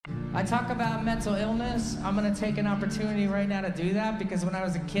I talk about mental illness. I'm going to take an opportunity right now to do that because when I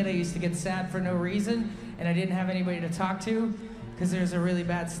was a kid, I used to get sad for no reason and I didn't have anybody to talk to because there's a really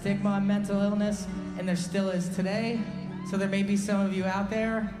bad stigma on mental illness and there still is today. So there may be some of you out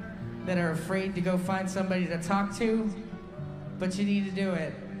there that are afraid to go find somebody to talk to, but you need to do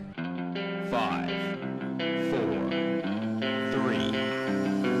it. 5, 4, 3,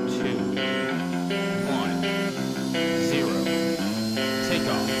 2, 1, 0. Take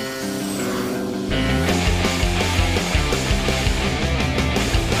off.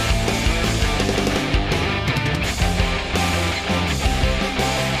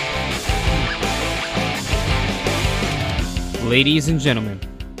 Ladies and gentlemen,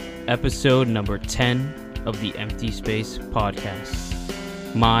 episode number 10 of the Empty Space Podcast,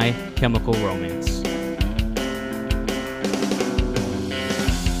 My Chemical Romance.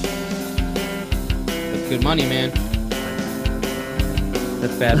 That's good money, man.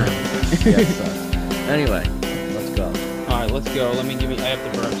 That's bad money. Yeah, it sucks. Anyway, let's go. All right, let's go. I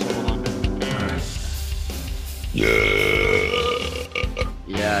have to burp, so hold on.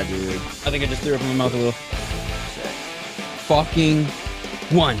 Yeah, dude. I think I just threw up in my mouth a little. Fucking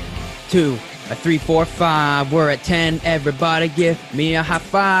 1, 2, 3, 4, 5. We're at 10. Everybody give me a high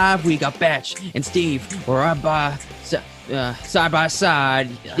five. We got Batch and Steve. We're side by side.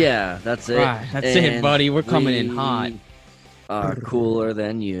 Yeah, that's it. Right, that's it, buddy. We're coming in hot. Are cooler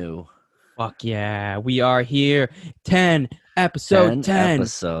than you. Fuck yeah. We are here. 10. Episode 10.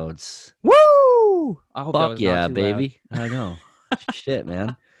 Episodes. Woo! I hope that Fuck was yeah, not too baby. I know. Shit,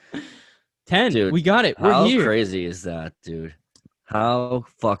 man. 10. Dude, we got it. We're How here. crazy is that, dude? How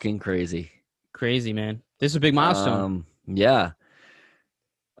fucking crazy. Crazy, man. This is a big milestone. Yeah.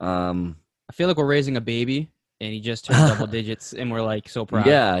 I feel like we're raising a baby, and he just turned double digits, and we're like so proud.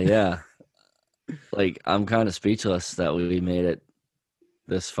 Yeah. Like, I'm kind of speechless that we made it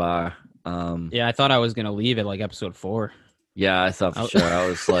this far. Yeah, I thought I was gonna leave at like episode 4. Yeah, I thought for sure. I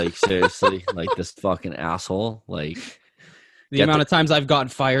was like, seriously, like this fucking asshole. Like, The amount of times I've gotten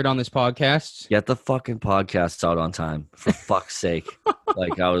fired on this podcast. get the fucking podcasts out on time, for fuck's sake.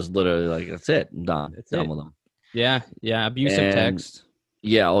 Like, I was literally like, that's it. I'm done. That's Done it. with them. Yeah, abusive And- text.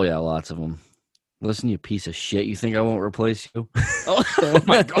 Yeah, oh yeah, lots of them. Listen, you piece of shit. You think I won't replace you? Oh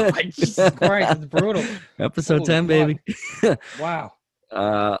my god, Jesus Christ, it's brutal. Episode Holy 10, baby. Wow.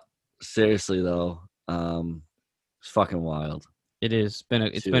 Seriously though, it's fucking wild. It is.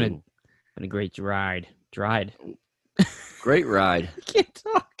 It's been a great ride. Great ride. I can't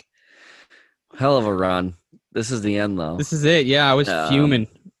talk. Hell of a run. This is the end though. This is it. Yeah, I was fuming.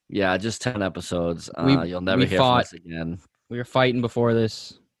 Yeah, just 10 episodes. We- You'll never we hear from fought. us again. We were fighting before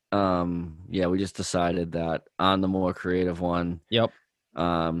this. Yeah, we just decided that on the more creative one, Yep.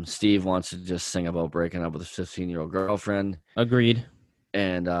 Steve wants to just sing about breaking up with his 15-year-old girlfriend. Agreed.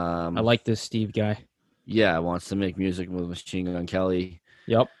 And I like this Steve guy. yeah, wants to make music with Machine Gun Kelly.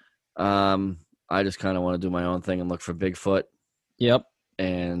 Yep. I just kind of want to do my own thing and look for Bigfoot Yep.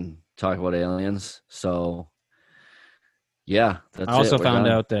 and talk about aliens. So yeah, that's I also it. We're found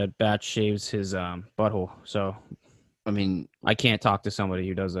done. out that Batch shaves his butthole, so I mean, I can't talk to somebody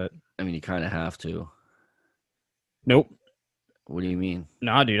who does that. you kind of have to. Nope. What do you mean?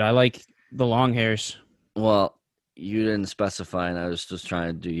 Nah, dude, I like the long hairs. Well, you didn't specify, and I was just trying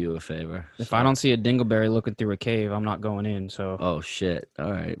to do you a favor. If I don't see a dingleberry looking through a cave, I'm not going in. So Oh shit!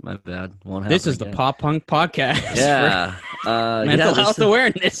 All right, my bad. Won't this happen is the again. Pop Punk Podcast. Yeah. for mental yeah, health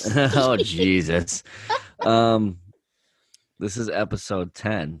awareness. Oh Jesus. This is episode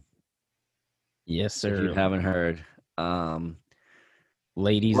 10. Yes, If you sir. haven't heard,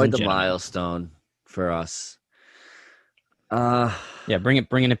 Ladies quite and the gentlemen. milestone for us. Yeah,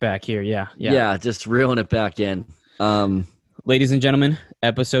 bringing it back here. Yeah. Yeah, just reeling it back in. Ladies and gentlemen,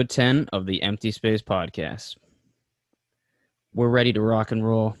 episode 10 of the Empty Space Podcast. We're ready to rock and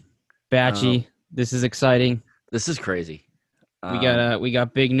roll. Batchy, this is exciting. This is crazy. We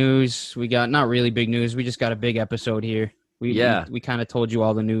got big news. We got not really big news. We just got a big episode here. We kind of told you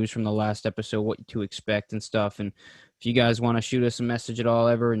all the news from the last episode, what to expect and stuff. And if you guys want to shoot us a message at all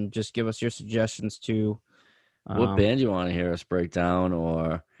ever and just give us your suggestions too. What band you want to hear us break down,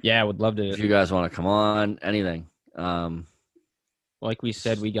 or Yeah, I would love if to. you guys want to come on, anything. Like we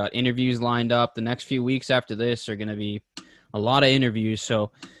said, we got interviews lined up. The next few weeks after this are going to be a lot of interviews.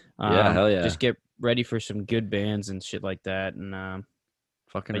 So Yeah, hell yeah. just get ready for some good bands and shit like that. And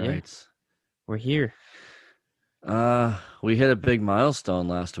Fucking But yeah. rights. we're here. We hit a big milestone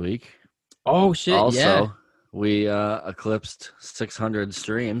last week. Oh, shit. Also, yeah. we eclipsed 600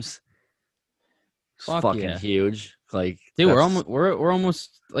 streams. It's Fuck fucking yeah. huge. Like, Dude, we're almost like we're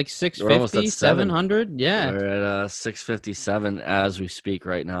almost at 650, 7. 700. Yeah. We're at 6:57 as we speak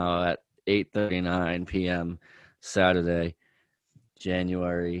right now at 8:39 p.m. Saturday,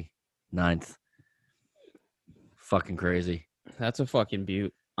 January 9th. Fucking crazy. That's a fucking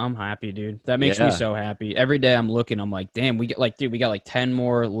beaut. I'm happy, dude. That makes me so happy. Every day I'm looking, I'm like, damn, we got like 10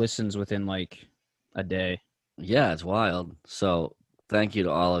 more listens within like a day. Yeah, it's wild. So thank you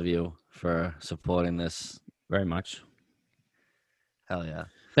to all of you for supporting this. Very much. Hell yeah.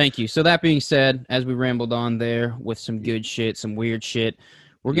 Thank you. So that being said, as we rambled on there with some good shit, some weird shit,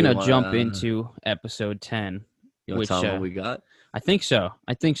 we're going to jump into episode 10. You want to tell them what we got? I think so.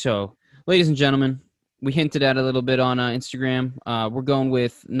 Ladies and gentlemen, we hinted at a little bit on Instagram. We're going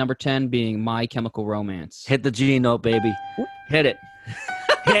with number 10 being My Chemical Romance. Hit the G note, baby. Hit it.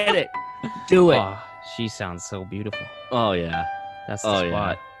 Hit it. Do it. Oh, she sounds so beautiful. Oh, yeah. That's the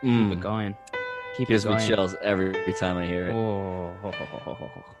spot. Yeah. Keep it going. Gives me chills every time I hear it. Oh.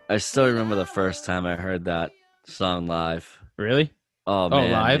 I still remember the first time I heard that song live. Really? Oh,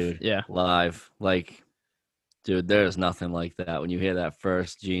 man. Live? Dude. Yeah. Live. Like, dude, there's nothing like that. When you hear that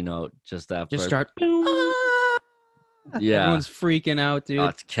first G note, just first. Start. Yeah. Everyone's freaking out, dude. Oh,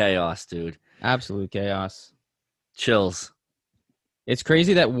 it's chaos, dude. Absolute chaos. Chills. It's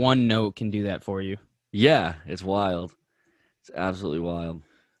crazy that one note can do that for you. Yeah, it's wild. It's absolutely wild.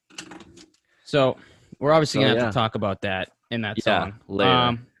 So we're obviously going to have to talk about that in that song.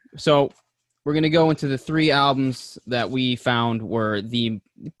 Later. So we're going to go into the 3 albums that we found were they're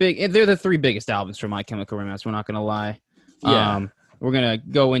the 3 biggest albums for My Chemical Romance. We're not going to lie. Yeah. We're going to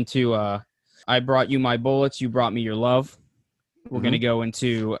go into I Brought You My Bullets, You Brought Me Your Love. We're going to go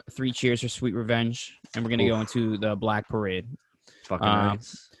into 3 Cheers for Sweet Revenge. And we're going to go into the Black Parade. Fucking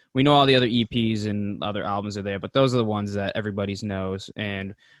nice. We know all the other EPs and other albums are there, but those are the ones that everybody knows.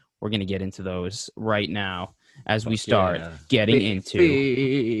 And we're going to get into those right now as we start getting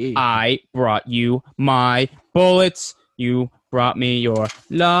into I Brought You My Bullets. You brought me your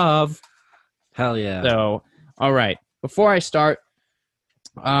love. Hell yeah. So, all right. Before I start,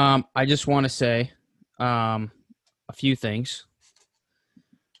 I just want to say a few things.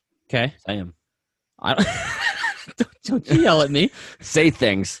 Okay. Sam. Don't you yell at me. Say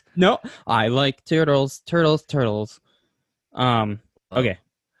things. No. I like turtles. Okay.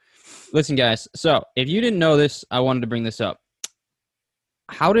 Listen, guys. So, if you didn't know this, I wanted to bring this up.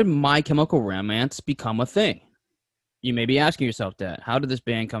 How did My Chemical Romance become a thing? You may be asking yourself that. How did this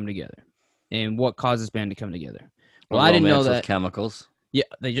band come together? And what caused this band to come together? Well, I didn't know that. Chemicals. Yeah,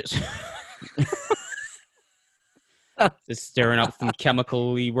 they just just stirring up some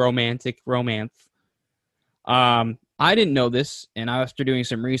chemically romantic romance. I didn't know this, and after doing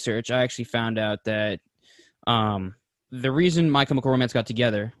some research, I actually found out that the reason My Chemical Romance got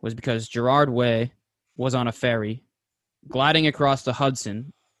together was because Gerard Way was on a ferry gliding across the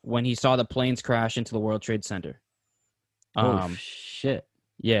Hudson when he saw the planes crash into the World Trade Center. Oh, shit.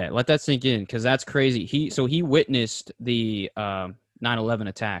 Yeah, let that sink in because that's crazy. He witnessed the 9/11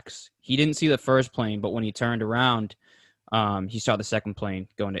 attacks. He didn't see the first plane, but when he turned around, he saw the second plane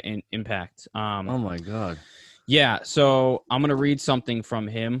going to impact. Oh, my God. Yeah, so I'm going to read something from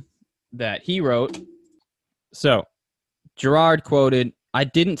him that he wrote. So, Gerard quoted, "I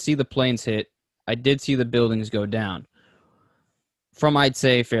didn't see the planes hit. I did see the buildings go down. From, I'd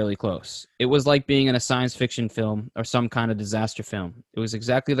say, fairly close. It was like being in a science fiction film or some kind of disaster film. It was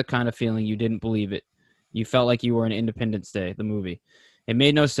exactly the kind of feeling you didn't believe it. You felt like you were in Independence Day, the movie. It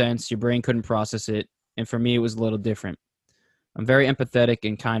made no sense. Your brain couldn't process it. And for me, it was a little different. I'm very empathetic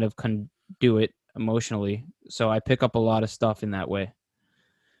and kind of conduit emotionally, so I pick up a lot of stuff in that way.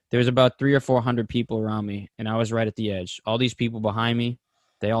 There's about 300 or 400 people around me, and I was right at the edge. All these people behind me,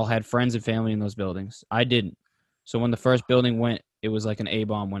 they all had friends and family in those buildings. I didn't. So when the first building went, it was like an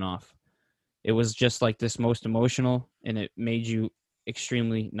A-bomb went off. It was just like this most emotional, and it made you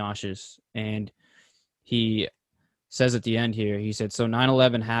extremely nauseous. And he says at the end here, he said, so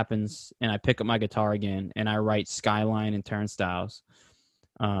 9/11 happens, and I pick up my guitar again, and I write Skyline and Turnstiles,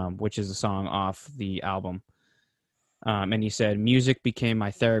 which is a song off the album. And he said, music became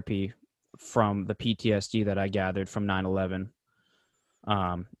my therapy from the PTSD that I gathered from 9/11.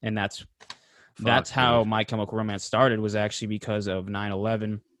 And that's how My Chemical Romance started, was actually because of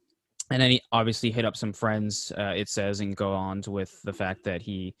 9/11. And then he obviously hit up some friends, it says, and go on with the fact that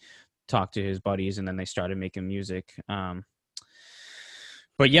he talked to his buddies, and then they started making music. But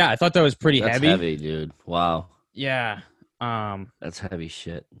yeah, I thought that was pretty That's heavy. heavy, dude. Wow. Yeah. That's heavy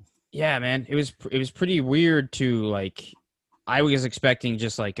shit. Yeah, man. It was pretty weird to, like, I was expecting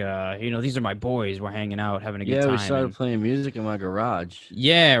just like, these are my boys. We're hanging out, having a good time. Yeah, we started playing music in my garage.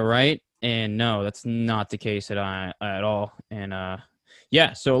 Yeah, right. And no, that's not the case at all. And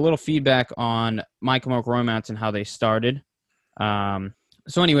yeah, so a little feedback on My Chemical Romance and how they started.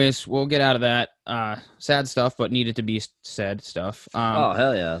 So anyways, we'll get out of that sad stuff, but needed to be said stuff. Oh,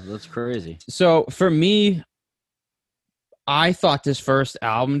 hell yeah. That's crazy. So for me, I thought this first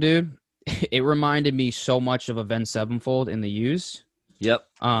album, dude, it reminded me so much of Avenged Sevenfold in the Used. Yep.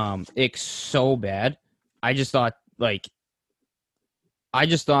 It's so bad. I just thought like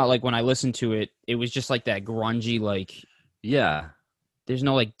when I listened to it, it was just like that grungy, like, yeah, there's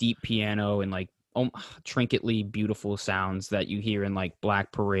no like deep piano and like trinketly beautiful sounds that you hear in like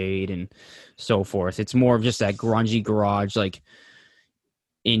Black Parade and so forth. It's more of just that grungy garage, like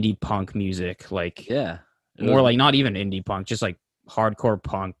indie punk music, like yeah, more like not even indie punk, just like hardcore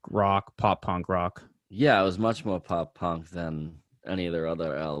punk rock, pop punk rock. Yeah, it was much more pop punk than any of their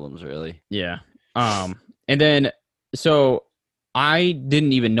other albums, really. Yeah. And then so I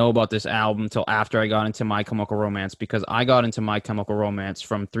didn't even know about this album until after I got into My Chemical Romance, because I got into My Chemical Romance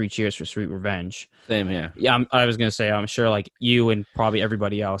from 3 Cheers for Sweet Revenge. Same here. Yeah, I was going to say, I'm sure like you and probably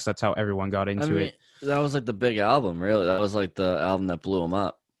everybody else, that's how everyone got into it. That was like the big album, really. That was like the album that blew them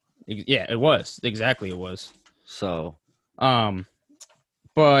up. Yeah, it was. Exactly, it was. So.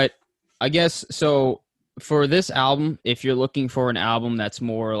 But I guess, so for this album, if you're looking for an album that's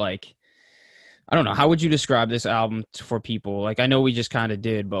more like, I don't know, how would you describe this album for people? Like, I know we just kind of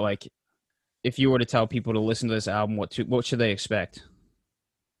did, but like, if you were to tell people to listen to this album, what should they expect?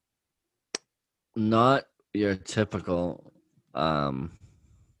 Not your typical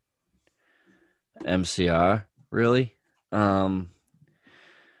MCR, really. I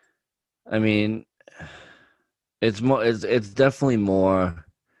mean, it's definitely more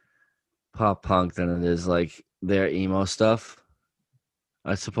pop punk than it is like their emo stuff,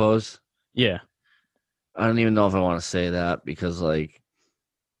 I suppose. Yeah. I don't even know if I want to say that because, like,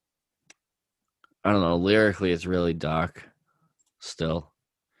 I don't know, lyrically it's really dark still.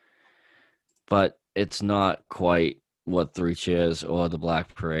 But it's not quite what 3 Cheers or the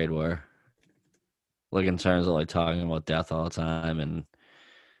Black Parade were. Like, in terms of, like, talking about death all the time and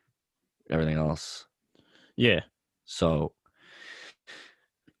everything else. Yeah. So,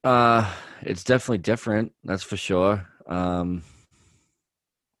 it's definitely different, that's for sure. But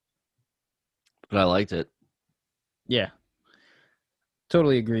I liked it. Yeah.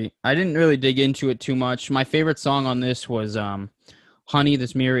 Totally agree. I didn't really dig into it too much. My favorite song on this was Honey,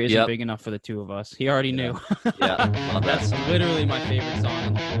 This Mirror Isn't Big Enough for the Two of Us. He already knew. Yeah. That's literally my favorite song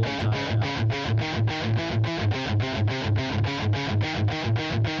in the whole entire album.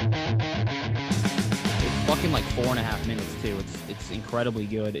 It's fucking like 4.5 minutes too. It's incredibly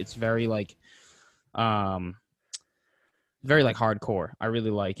good. It's very like very like hardcore. I really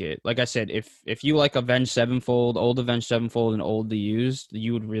like it. Like I said, if you like Avenged Sevenfold, old Avenged Sevenfold and old The Used,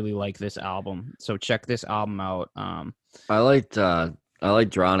 you would really like this album. So check this album out. I like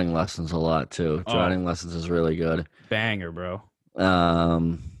Drowning Lessons a lot too. Drowning Lessons is really good. Banger, bro.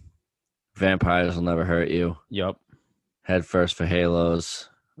 Vampires Will Never Hurt You. Yup. Head First for Halos.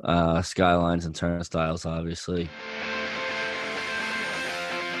 Skylines and Turnstiles, obviously.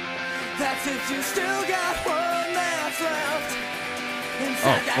 That's if you still got one that's left.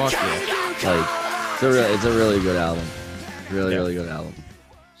 Oh, fuck yeah. Like, it's a really good album. Really good album.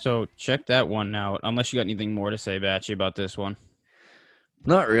 So check that one out, unless you got anything more to say, Batchy, about this one.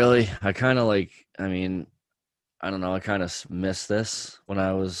 Not really. I kind of like, I mean, I don't know. I kind of missed this when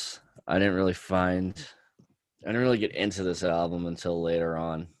I didn't really get into this album until later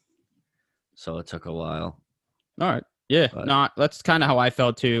on. So it took a while. All right. Yeah, that's kind of how I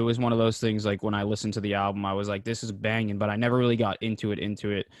felt too. It was one of those things like when I listened to the album, I was like, this is banging, but I never really got into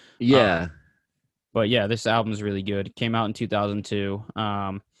it. Yeah. But yeah, this album is really good. It came out in 2002.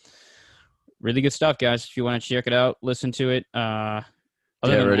 Really good stuff, guys. If you want to check it out, listen to it. Get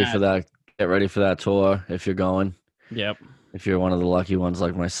ready for that. Get ready for that tour if you're going. Yep. If you're one of the lucky ones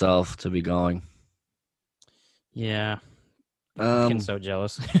like myself to be going. Yeah. I'm getting so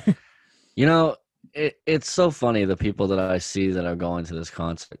jealous. You know, it's so funny, the people that I see that are going to this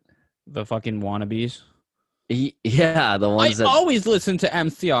concert. The fucking wannabes. Yeah, the ones that always listen to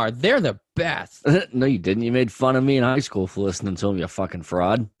MCR. They're the best. No, you didn't. You made fun of me in high school for listening to them, you fucking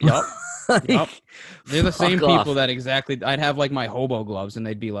fraud. Yep. Yep. They're the same off. people that exactly. I'd have like my hobo gloves, and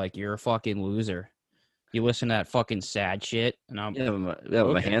they'd be like, "You're a fucking loser. You listen to that fucking sad shit." And I'm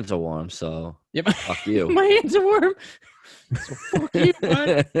but my hands are warm, so yep. Fuck you. My hands are warm. So fuck you,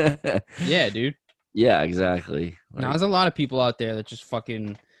 bud. Yeah, dude. Yeah, exactly. Now, there's a lot of people out there that just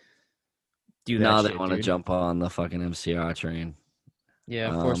fucking do that. Now they shit, want to dude. jump on the fucking MCR train.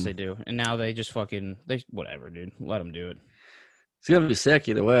 Yeah, of course they do. And now they just fucking whatever, dude. Let them do it. It's gonna be sick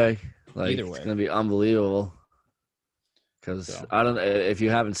either way. Like, Either it's way. gonna be unbelievable. Because So. I don't. If you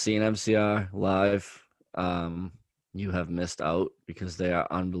haven't seen MCR live, you have missed out because they are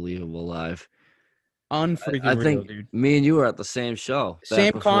unbelievable live. Unfreaking I real, think dude. me and you were at the same show.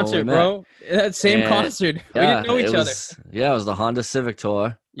 Same Before we concert, met. bro. That same And, concert. We yeah, didn't know each other. it was the Honda Civic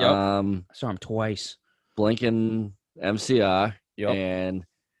tour. Yep. I saw him twice. Blink and MCR, Yep. and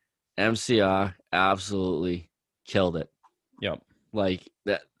MCR absolutely killed it. Yep. Like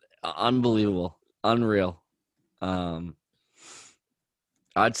that, unbelievable, unreal.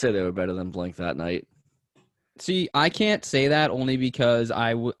 I'd say they were better than Blink that night. See, I can't say that only because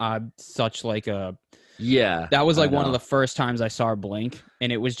I'm such like a Yeah, that was I like one of know. the first times I saw Blink,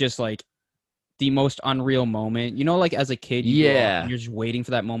 and it was just like the most unreal moment. You know, like as a kid, you grow up Yeah. and you're just waiting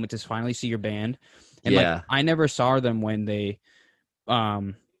for that moment to finally see your band. And Yeah. like I never saw them when they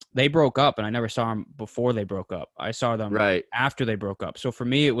broke up, and I never saw them before they broke up. I saw them Right. after they broke up. So for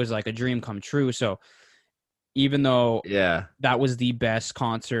me, it was like a dream come true. So even though Yeah. that was the best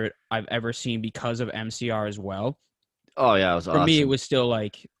concert I've ever seen because of MCR as well, Oh yeah, it was for awesome. me, it was still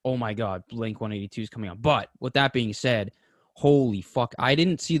like, oh my God, Blink 182 is coming on. But with that being said, holy fuck, I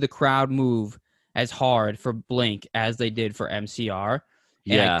didn't see the crowd move as hard for Blink as they did for MCR.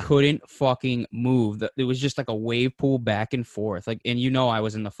 And I Yeah. couldn't fucking move. It was just like a wave pool back and forth. Like, and you know, I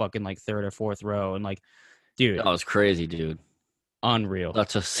was in the fucking like third or fourth row, and like, dude, That was crazy, dude. unreal.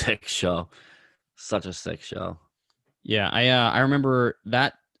 Such a sick show. Such a sick show. Yeah, I remember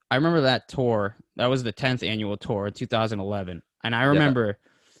that. I remember that tour. That was the 10th annual tour in 2011, and I remember,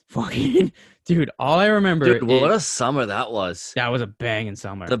 fucking, dude. All I remember, Dude, what a summer that was. that was a banging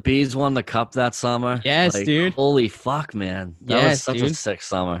summer. The Bees won the cup that summer. Yes, Like, dude. Holy fuck, man. That was Yes, such a dude. sick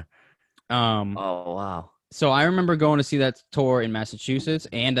summer. Oh wow. So I remember going to see that tour in Massachusetts,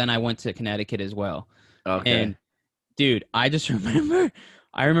 and then I went to Connecticut as well. Okay. And dude, I just remember,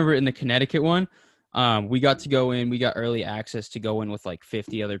 I remember in the Connecticut one, we got to go in. We got early access to go in with like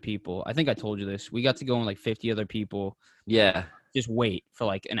 50 other people. I think I told you this. We got to go in like 50 other people. Yeah. Just wait for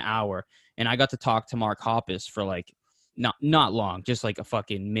like an hour, and I got to talk to Mark Hoppus for like not long, just like a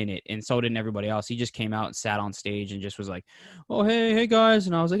fucking minute. And so did everybody else. He just came out and sat on stage and just was like, "Oh hey guys,"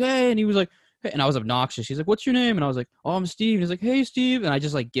 and I was like, "Hey," and he was like, "Hey," and I was obnoxious. He's like, "What's your name?" And I was like, "Oh, I'm Steve." And he's like, "Hey Steve," and I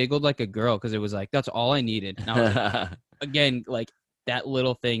just like giggled like a girl because it was like that's all I needed. And I was like, again, like that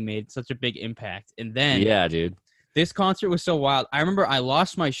little thing made such a big impact. And then Yeah, dude. this concert was so wild. I remember I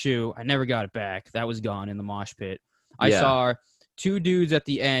lost my shoe. I never got it back. That was gone in the mosh pit. I Yeah. saw two dudes at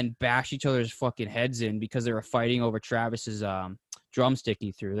the end bash each other's fucking heads in because they were fighting over Travis's drumstick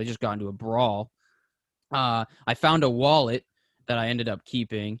he threw. They just got into a brawl. I found a wallet that I ended up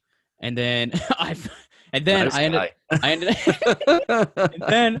keeping, and then Nice and guy.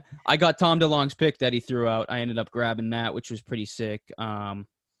 then I got Tom DeLonge's pick that he threw out. I ended up grabbing that, which was pretty sick.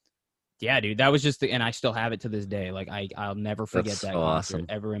 Yeah, dude, that was just and I still have it to this day. Like I'll never forget That's that so concert awesome.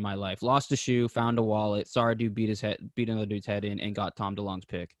 ever in my life. Lost a shoe, found a wallet, saw a dude beat another dude's head in, and got Tom DeLonge's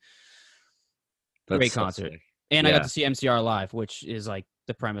pick. That's Great so concert. sick. And I got Yeah. to see MCR live, which is like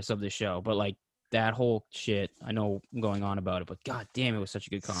the premise of the show. But like that whole shit, I know I'm going on about it, but god damn, it was such a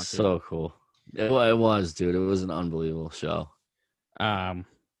good concert. So cool. It was, dude. It was an unbelievable show.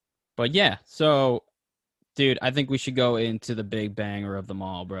 But yeah, so dude, I think we should go into the big banger of them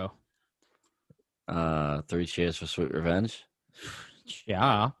all, bro. 3 Cheers for Sweet Revenge.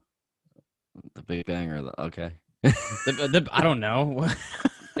 Yeah. The Big Banger. Okay. I don't know.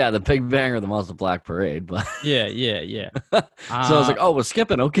 Yeah, the Big Banger of the Monster Black Parade. But Yeah. so I was like, oh, we're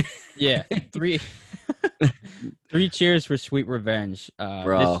skipping. Okay. Yeah, three cheers for Sweet Revenge.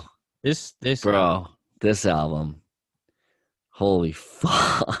 Bro. This This album. Holy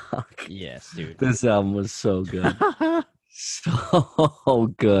fuck. Yes, dude. This album was so good.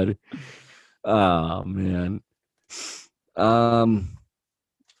 So good. Oh man.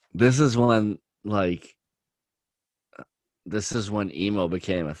 This is when emo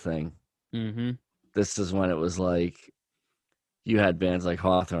became a thing. Mm-hmm. This is when it was like you had bands like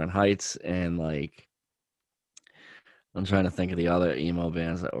Hawthorne Heights and like I'm trying to think of the other emo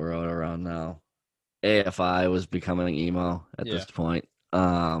bands that were around now. AFI was becoming emo at this point.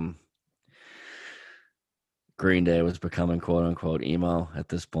 Green Day was becoming quote unquote emo at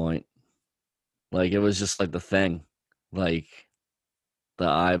this point. Like it was just like the thing. Like the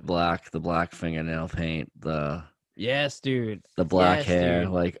eye black, the black fingernail paint, the Yes, dude. black Yes, hair,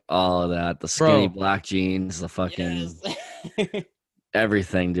 dude. like all of that. The skinny Bro. black jeans, the fucking Yes.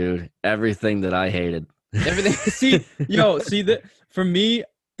 everything, dude. Everything that I hated. Everything. See that for me,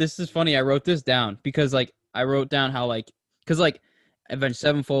 this is funny. I wrote this down because like I wrote down how like because like Avenged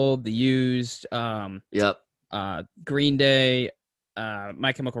Sevenfold, The Used, Yep. Green Day,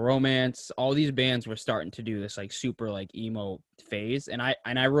 My Chemical Romance, all these bands were starting to do this like super like emo phase, and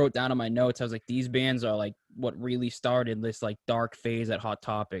I wrote down on my notes, I was like, these bands are like what really started this like dark phase at Hot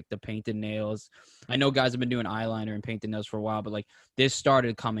Topic. The Painted Nails. I know guys have been doing eyeliner and painted nails for a while, but like this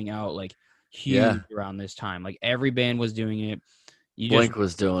started coming out like huge around this time. Like every band was doing it. Blink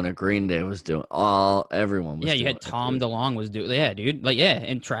was doing it. Green Day was doing everyone was doing it. You had Tom DeLonge was doing dude. Like,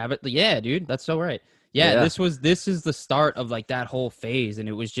 and Travis. Yeah, dude. That's so right. Yeah, this is the start of like that whole phase. And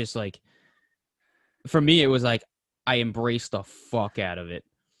it was just like, for me, it was like, I embraced the fuck out of it.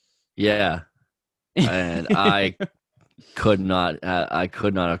 Yeah. And I could not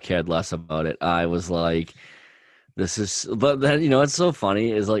have cared less about it. I was like, but then, what's so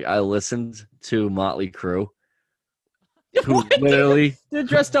funny is like, I listened to Motley Crue. Who literally they're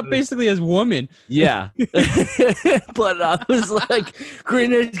dressed up basically as women. Yeah. But I was like,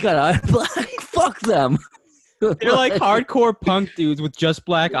 Green Day's got eye black. Fuck them. They're like hardcore punk dudes with just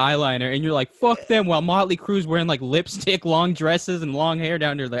black eyeliner, and you're like, fuck them, while Motley Crue's wearing like lipstick, long dresses, and long hair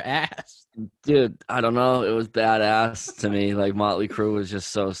down to their ass. Dude, I don't know. It was badass to me. Like Motley Crue was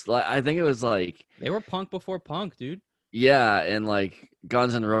just so. I think it was like they were punk before punk, dude. Yeah, and like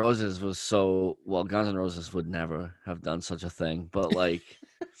Guns N' Roses was so Guns N' Roses would never have done such a thing, but like,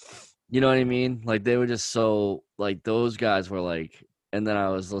 you know what I mean? Like they were just so like those guys were like, and then I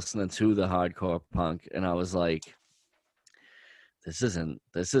was listening to the hardcore punk, and I was like, this isn't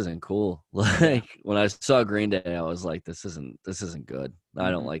cool. Like when I saw Green Day, I was like, this isn't good.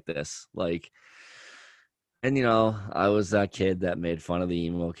 I don't like this. Like. And, I was that kid that made fun of the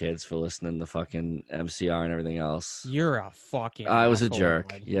emo kids for listening to fucking MCR and everything else. You're a fucking I was a jerk.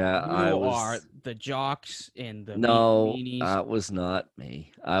 Bud. Yeah, you are the jocks and the meanies. That was not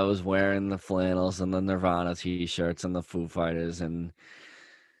me. I was wearing the flannels and the Nirvana T-shirts and the Foo Fighters and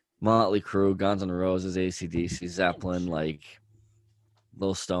Motley Crue, Guns N' Roses, AC/DC, Zeppelin, like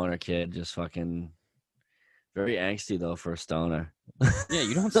little stoner kid, just fucking very angsty, though, for a stoner. Yeah,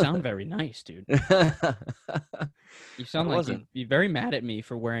 you don't sound very nice, dude. You sound like you're very mad at me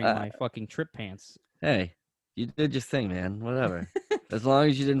for wearing my fucking trip pants. Hey, you did your thing, man. Whatever. As long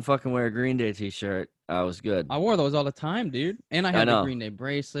as you didn't fucking wear a Green Day T-shirt, I was good. I wore those all the time, dude. And I had the Green Day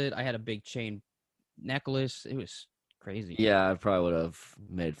bracelet. I had a big chain necklace. It was crazy. Yeah, I probably would have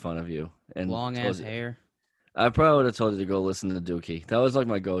made fun of you. And long-ass hair. I probably would have told you to go listen to Dookie. That was like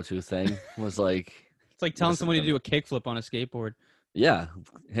my go-to thing. Was like... It's like telling somebody to do a kickflip on a skateboard. Yeah.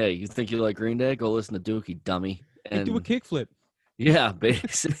 Hey, you think you like Green Day? Go listen to Dookie, dummy. And do a kickflip. Yeah,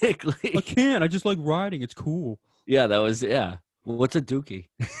 basically. I can't. I just like riding. It's cool. Yeah, that was, yeah. What's a Dookie?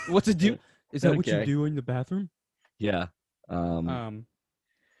 What's a Dookie? Is that what you do in the bathroom? Yeah. But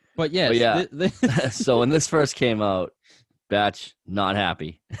yes. But yeah. So when this first came out, Batch, not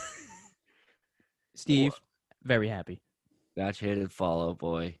happy. Steve, very happy. Batch hated Fall Out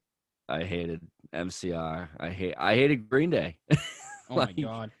Boy. I hated MCR. I hated Green Day. Oh my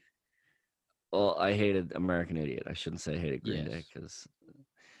god. Well, I hated American Idiot. I shouldn't say I hated Green Day because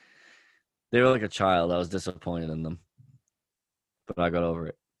they were like a child. I was disappointed in them, but I got over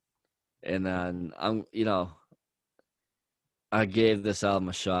it. And then I gave this album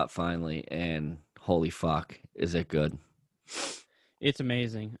a shot finally, and holy fuck, is it good? It's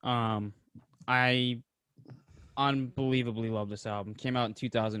amazing. I unbelievably love this album. Came out in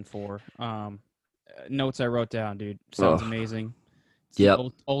 2004. Notes I wrote down, dude. Sounds amazing. Yeah.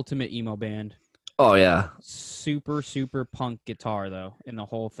 Ultimate emo band. Oh yeah. Super punk guitar though in the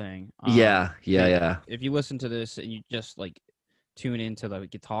whole thing. Yeah. If you listen to this and you just like tune into the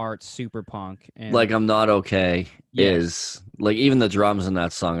guitar, it's super punk. And like I'm Not Okay is like even the drums in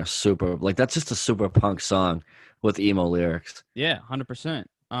that song are super like that's just a super punk song with emo lyrics. Yeah, 100%.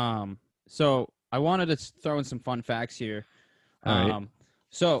 So I wanted to throw in some fun facts here. All right.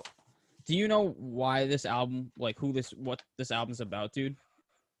 So do you know why this album, like what this album's about, dude?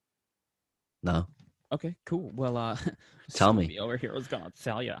 No. Okay, cool. Well, tell me. Over here, I was gonna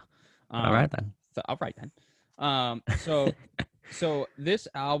tell you. All right then. So this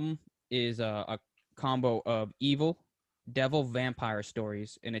album is a combo of evil, devil, vampire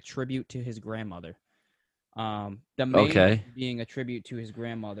stories and a tribute to his grandmother. The main being a tribute to his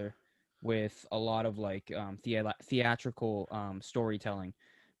grandmother with a lot of like theatrical storytelling,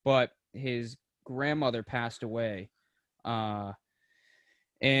 but his grandmother passed away,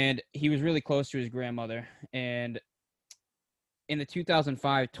 and he was really close to his grandmother. And in the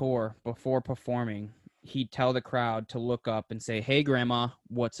 2005 tour, before performing, he'd tell the crowd to look up and say, "Hey, Grandma,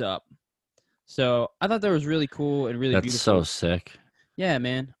 what's up?" So I thought that was really cool and really beautiful. That's so sick. Yeah,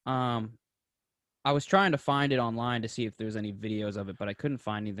 man. I was trying to find it online to see if there's any videos of it, but I couldn't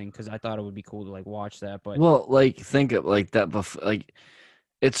find anything because I thought it would be cool to like watch that. But Well, like think of like that before, like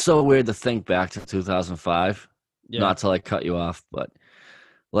it's so weird to think back to 2005. yeah, Not to like cut you off, but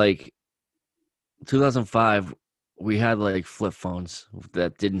like 2005, we had like flip phones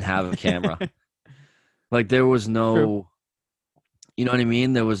that didn't have a camera. Like there was no, True. you know what I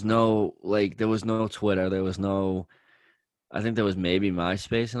mean? There was no Twitter. There was no, I think there was maybe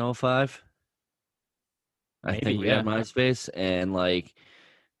MySpace in '05. I Maybe, think we yeah. had MySpace, and like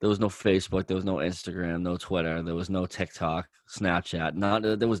there was no Facebook, there was no Instagram, no Twitter, there was no TikTok,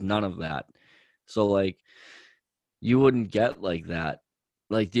 Snapchat. There was none of that. So like you wouldn't get like that.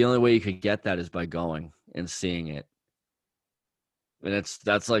 Like the only way you could get that is by going and seeing it. And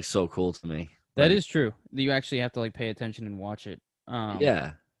that's like so cool to me. That Like, is true. You actually have to like pay attention and watch it.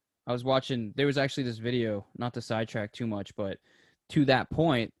 yeah. I was watching. There was actually this video. Not to sidetrack too much, but to that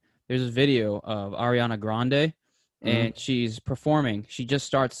point, there's a video of Ariana Grande, and she's performing. She just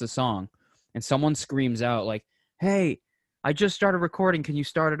starts the song, and someone screams out like, "Hey, I just started recording. Can you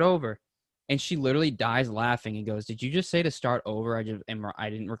start it over?" And she literally dies laughing and goes, "Did you just say to start over? I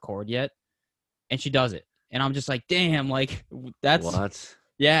didn't record yet." And she does it, and I'm just like, "Damn!" Like that's What?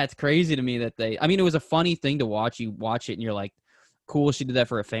 yeah, it's crazy to me that I mean, it was a funny thing to watch. You watch it and you're like, cool, she did that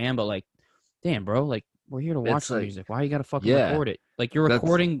for a fan, but like, damn, bro, like, we're here to watch It's the like, music. Why you gotta fucking yeah, record it? Like, you're that's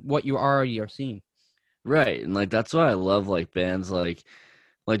recording what you already are seeing. right. And like that's why I love like bands like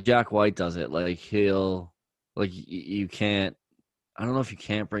Jack White does it. Like he'll like you can't, I don't know if you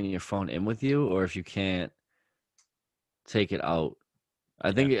can't bring your phone in with you or if you can't take it out.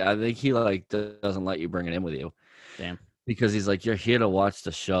 I think he like doesn't let you bring it in with you Damn. because he's like, you're here to watch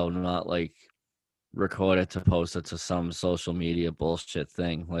the show, not like record it to post it to some social media bullshit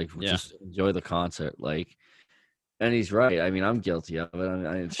thing. Like Yeah. just enjoy the concert. Like, and he's right. I mean, I'm guilty of it.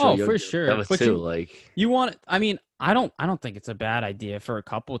 I'm sure Oh, you're for guilty sure. of it But too. Like, you want, I mean, I don't think it's a bad idea for a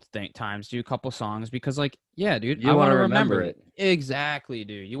couple times, do a couple songs because, like, yeah, dude, you I want want to to remember remember it. Exactly,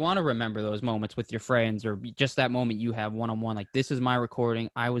 dude. You want to remember those moments with your friends or just that moment you have one on one. Like, this is my recording.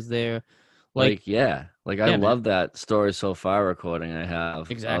 I was there. Like, yeah, like I yeah, man. love that Story So Far recording I have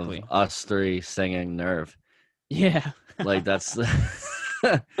Exactly. of us three singing Nerve. Yeah. Like that's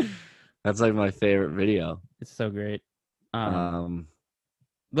that's like my favorite video. It's so great. Um,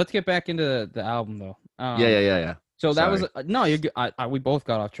 Let's get back into the album though. yeah. So that was Sorry. no, you're good. We both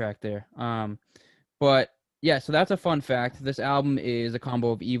got off track there. But yeah, so that's a fun fact. This album is a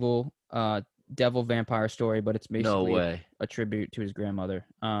combo of evil, devil vampire story, but it's No basically way. a tribute to his grandmother.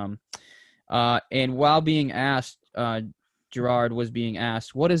 And while being asked, Gerard was being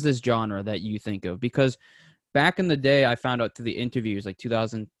asked, what is this genre that you think of? Because back in the day, I found out through the interviews, like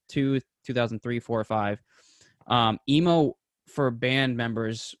 2002, 2003, 4, or 5, emo for band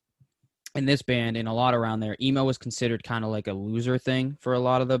members in this band and a lot around there, emo was considered kind of like a loser thing for a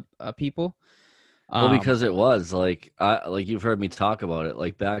lot of the people. Well, because it was like you've heard me talk about it.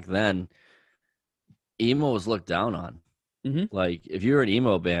 Like back then, emo was looked down on. Mm-hmm. Like if you were an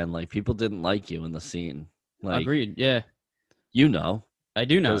emo band, like people didn't like you in the scene. Like Agreed. Yeah, you know, I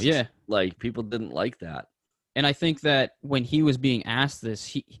do know. 'cause, Yeah. like people didn't like that. And I think that when he was being asked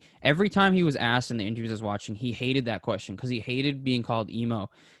this, every time he was asked in the interviews I was watching, he hated that question because he hated being called emo.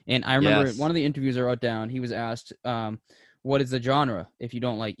 And I remember Yes. one of the interviews I wrote down, he was asked, what is the genre if you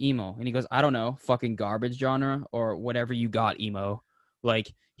don't like emo? And he goes, I don't know, fucking garbage genre or whatever you got, emo.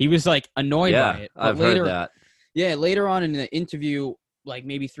 Like, he was like annoyed by it. But I've heard that. Yeah, later on in the interview, like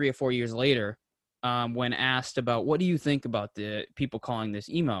maybe 3 or 4 years later, when asked about what do you think about the people calling this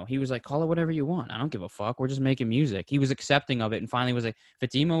emo, he was like, call it whatever you want. I don't give a fuck. We're just making music. He was accepting of it and finally was like, if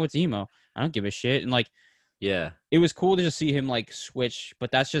it's emo, it's emo. I don't give a shit. And like, Yeah. it was cool to just see him like switch,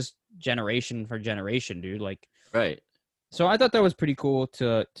 but that's just generation for generation, dude. Like, Right. so I thought that was pretty cool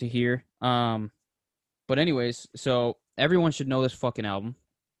to hear. But anyways, so everyone should know this fucking album.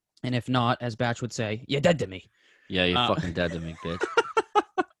 And if not, as Batch would say, you're dead to me. Yeah, you're fucking dead to me, bitch.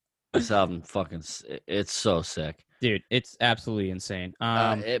 This album it's so sick. Dude, it's absolutely insane.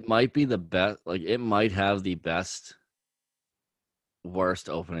 It might be the best, like it might have the best worst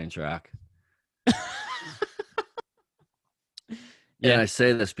opening track. Yeah. And I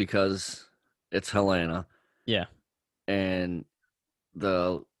say this because it's Helena. Yeah. And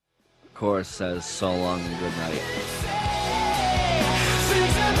the chorus says so long and good night.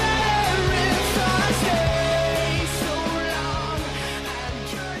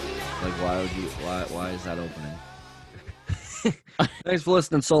 Like why is that opening? Thanks for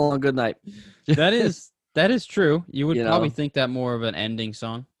listening. So long, good night. that is true. You would You probably know? think that more of an ending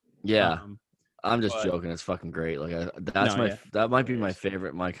song. Yeah. Um, I'm just but- joking. It's fucking great. Like No, yeah. that might be my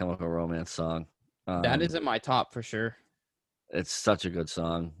favorite My Chemical Romance song. That is in my top for sure. It's such a good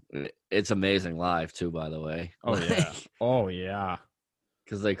song. It's amazing live too, by the way. Oh yeah. Oh yeah.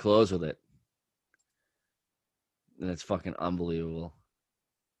 Because they close with it, and it's fucking unbelievable.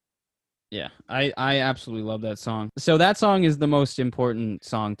 Yeah, I absolutely love that song. So that song is the most important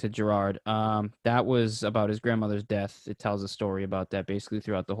song to Gerard. That was about his grandmother's death. It tells a story about that basically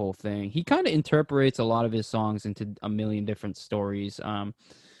throughout the whole thing. He kind of interprets a lot of his songs into a million different stories.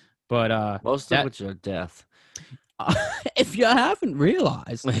 But Most of which are death. if you haven't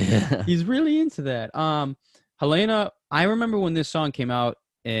realized, he's really into that. Helena, I remember when this song came out,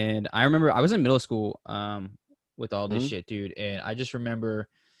 and I remember I was in middle school with all this shit, dude, and I just remember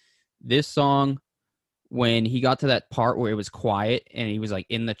this song when he got to that part where it was quiet and he was like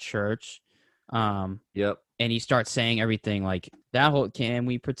in the church. Yep. And he starts saying everything like that whole "can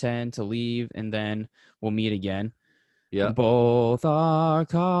we pretend to leave and then we'll meet again." Yeah. Both our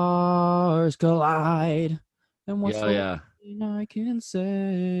cars collide. And what's yeah. I can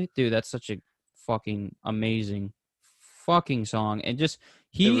say, dude, that's such a fucking amazing fucking song. And just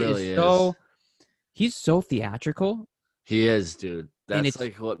he's so theatrical. He is, dude. That's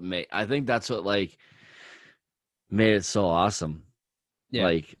like what made. I think that's what like made it so awesome. Yeah.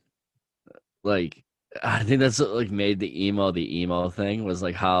 Like I think that's what like made the emo thing was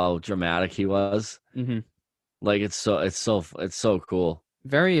like how dramatic he was. Mm-hmm. Like it's so cool.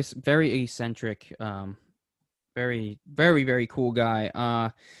 Very eccentric. Very very very cool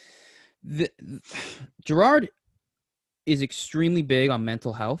guy. Gerard is extremely big on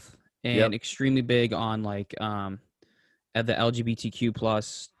mental health and extremely big on like at the LGBTQ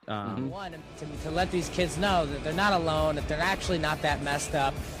plus. One, to let these kids know that they're not alone, that they're actually not that messed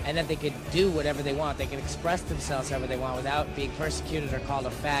up, and that they could do whatever they want. They can express themselves however they want without being persecuted or called a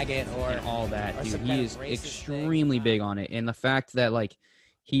faggot or and all that. Dude, he is extremely big on it, and the fact that like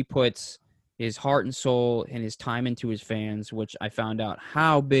he puts his heart and soul and his time into his fans, which I found out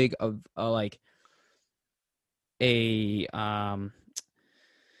how big of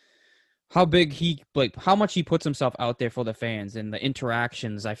how big how much he puts himself out there for the fans and the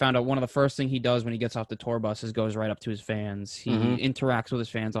interactions. I found out one of the first thing he does when he gets off the tour bus is goes right up to his fans. He interacts with his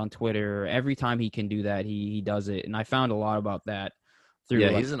fans on Twitter. Every time he can do that, he does it. And I found a lot about that through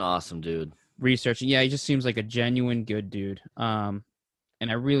he's an awesome dude. Researching. Yeah, he just seems like a genuine good dude. And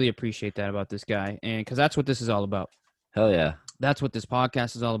I really appreciate that about this guy. And because that's what this is all about. Hell yeah. That's what this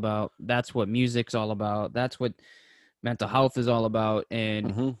podcast is all about. That's what music's all about. That's what mental health is all about.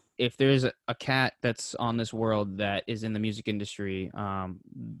 And if there's a cat that's on this world that is in the music industry,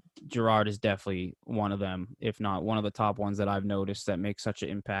 Gerard is definitely one of them, if not one of the top ones that I've noticed that makes such an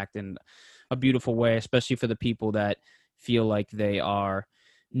impact in a beautiful way, especially for the people that feel like they are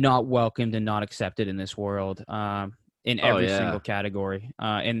not welcomed and not accepted in this world in every single category.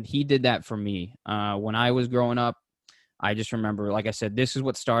 And he did that for me. When I was growing up, I just remember, like I said, this is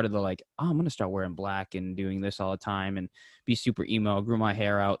what started the like, oh, I'm going to start wearing black and doing this all the time and be super emo, grew my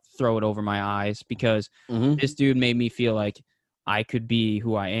hair out, throw it over my eyes because this dude made me feel like I could be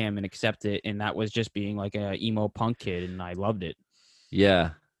who I am and accept it. And that was just being like a emo punk kid. And I loved it.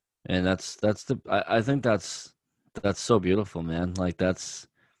 Yeah. And I think that's so beautiful, man. Like that's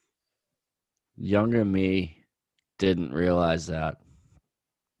younger me didn't realize that.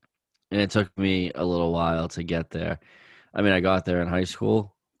 And it took me a little while to get there. I mean, I got there in high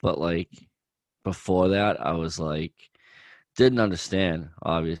school, but like before that, I was like, didn't understand,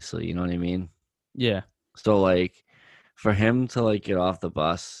 obviously. You know what I mean? Yeah. So like for him to like get off the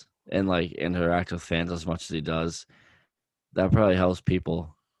bus and like interact with fans as much as he does, that probably helps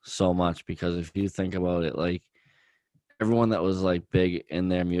people so much because if you think about it, like everyone that was like big in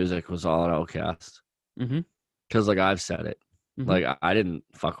their music was all an outcast. Because like I've said it. Like I didn't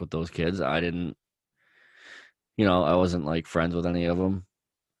fuck with those kids. I didn't, I wasn't like friends with any of them.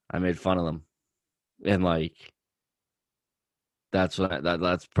 I made fun of them, and like that's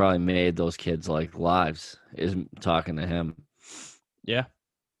probably made those kids like lives is talking to him. Yeah.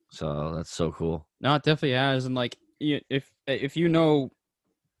 So that's so cool. No, it definitely has, and like if you know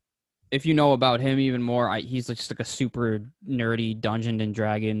about him even more, he's just like a super nerdy Dungeons and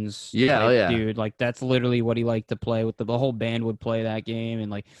Dragons dude. Like that's literally what he liked to play with. The whole band would play that game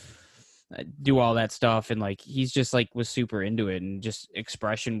and like do all that stuff. And like he's just like was super into it, and just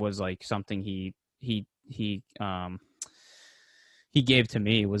expression was like something he gave to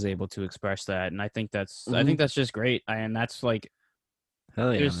me, was able to express that. And I think that's just great. And that's like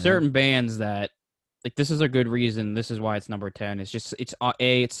there's certain bands that like this is a good reason. This is why it's number 10. It's just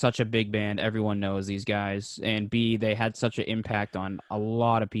it's such a big band. Everyone knows these guys, and B, they had such an impact on a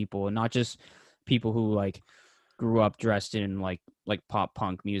lot of people, and not just people who like grew up dressed in like pop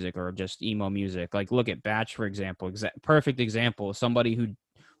punk music or just emo music. Like look at Batch, for example. Perfect example of somebody who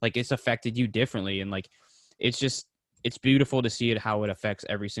like it's affected you differently, and like it's beautiful to see it how it affects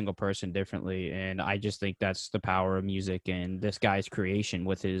every single person differently. And I just think that's the power of music and this guy's creation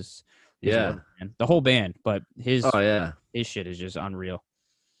with his work, man. The whole band, but his shit is just unreal.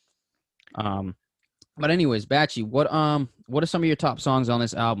 But anyways, Batchy, what are some of your top songs on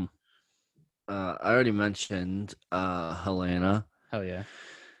this album? I already mentioned Helena. Hell yeah.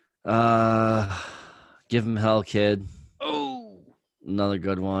 Give Him Hell, Kid. Oh, another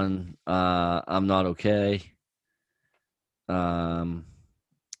good one. I'm Not Okay.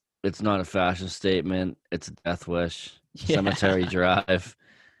 It's Not a Fashion Statement. It's a Death Wish. Yeah. Cemetery Drive.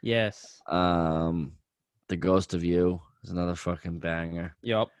 Yes. The Ghost of You is another fucking banger.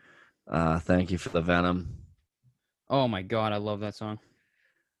 Yup. Thank You for the Venom. Oh my god, I love that song.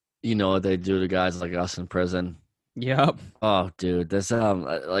 You know what they do to guys like us in prison. Yep. Oh, dude, this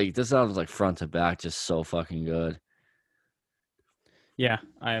album's like front to back, just so fucking good. Yeah,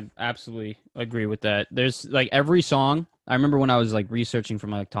 I absolutely agree with that. There's like every song. I remember when I was like researching for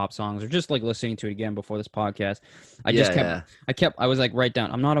my like top songs or just like listening to it again before this podcast. I was like, write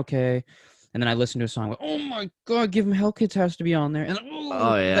down, I'm Not Okay. And then I listened to a song, like, oh my god, Give Him Hell, Kids has to be on there. And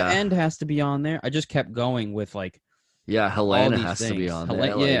the end has to be on there. I just kept going with like, Helena has to be on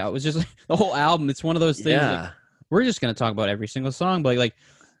there. Yeah, it was just like the whole album. It's one of those things. Yeah. Like, we're just gonna talk about every single song, but like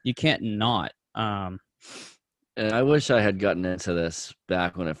you can't not. And I wish I had gotten into this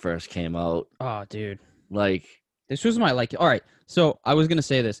back when it first came out. Oh, dude. Like, this was my all right. So I was gonna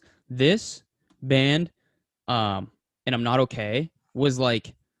say this. This band, and I'm Not Okay, was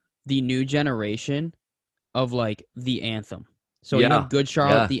like the new generation of like the anthem. So you know Good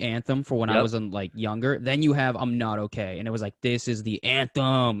Charlotte, the anthem for when I was like younger. Then you have I'm Not Okay, and it was like this is the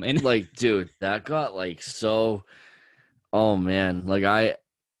anthem. And like, dude, that got like so. Oh man, like I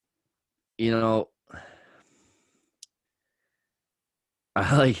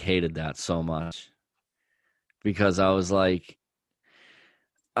like hated that so much because I was like,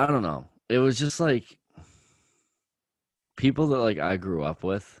 I don't know. It was just like people that like I grew up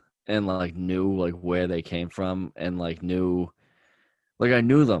with and like knew like where they came from and like knew, like I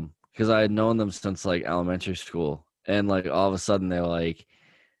knew them because I had known them since like elementary school, and like all of a sudden they're like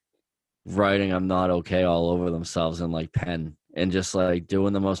writing I'm Not Okay all over themselves in like pen and just like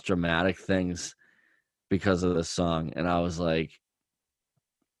doing the most dramatic things because of this song. And I was like,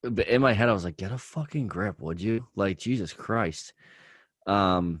 in my head, I was like, get a fucking grip, would you? Like, Jesus Christ.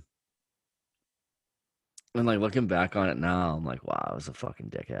 And like looking back on it now, I'm like, wow, I was a fucking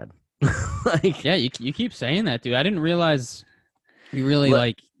dickhead. Like, yeah, you keep saying that, dude. I didn't realize you really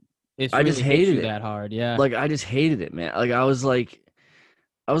like. It's I really just hated it that hard. Yeah, like I just hated it, man. Like I was a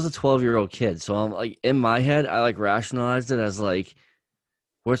 12-year-old kid, so I'm like in my head, I like rationalized it as like,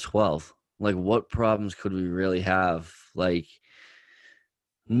 we're 12. Like, what problems could we really have? Like,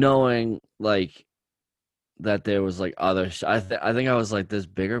 knowing like that there was like other I think I was like, there's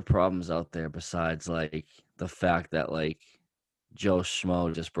bigger problems out there besides like the fact that like Joe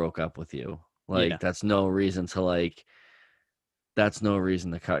Schmo just broke up with you. Like that's no reason to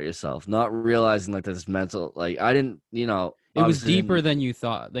cut yourself. Not realizing like this mental, like I didn't, it was deeper than you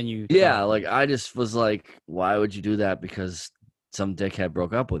thought. Like I just was like, why would you do that? Because some dickhead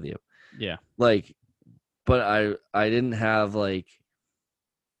broke up with you. Yeah. Like, but I didn't have like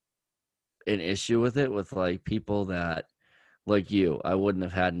an issue with it with like people that like you. I wouldn't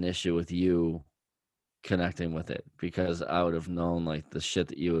have had an issue with you connecting with it because I would have known like the shit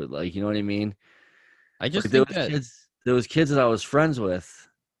that you would like, you know what I mean? I just like, think there was kids that I was friends with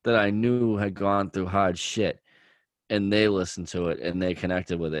that I knew had gone through hard shit and they listened to it and they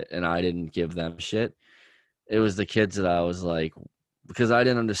connected with it and I didn't give them shit. It was the kids that I was like, because I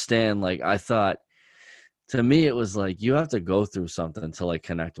didn't understand, like I thought, to me, it was like you have to go through something to like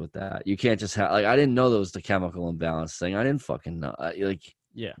connect with that. You can't just have like I didn't know there was the chemical imbalance thing. I didn't fucking know. I'm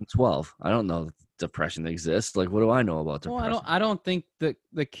 12. I don't know depression exists. Like, what do I know about depression? Well, I don't think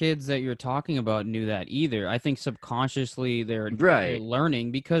the kids that you're talking about knew that either. I think subconsciously they're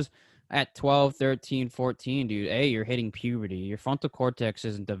learning because at 12, 13, 14, dude, you're hitting puberty. Your frontal cortex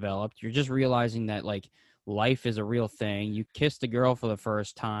isn't developed. You're just realizing that like life is a real thing. You kissed a girl for the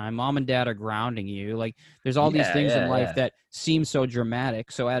first time. Mom and dad are grounding you. Like there's all these things in life that seem so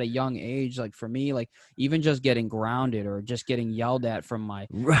dramatic. So at a young age, like for me, like even just getting grounded or just getting yelled at from my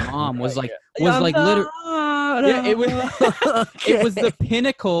mom was like literally it was it was the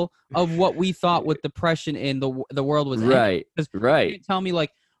pinnacle of what we thought with depression in the world was. Right. You tell me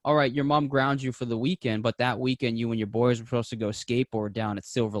like, all right, your mom grounds you for the weekend, but that weekend you and your boys were supposed to go skateboard down at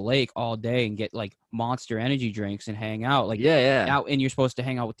Silver Lake all day and get like Monster energy drinks and hang out. Like Yeah. out, and you're supposed to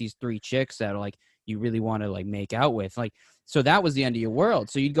hang out with these 3 chicks that are like you really want to like make out with. Like, so that was the end of your world.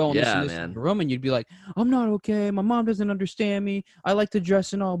 So you'd go and listen to this in your room and you'd be like, I'm not okay. My mom doesn't understand me. I like to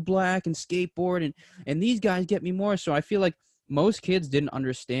dress in all black and skateboard, and these guys get me more. So I feel like most kids didn't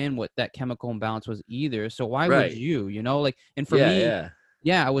understand what that chemical imbalance was either. So why would you, you know, like, and for me,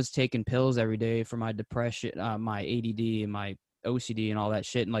 yeah, I was taking pills every day for my depression, my ADD and my OCD and all that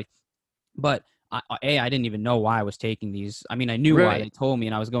shit. And like, but I didn't even know why I was taking these. I mean, I knew why they told me,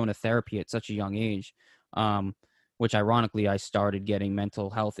 and I was going to therapy at such a young age, which ironically I started getting mental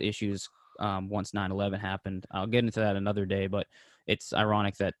health issues once 9/11 happened. I'll get into that another day, but it's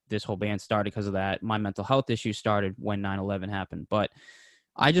ironic that this whole band started because of that. My mental health issues started when 9/11 happened, but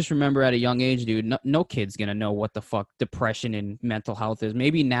I just remember at a young age, dude, no kid's going to know what the fuck depression and mental health is.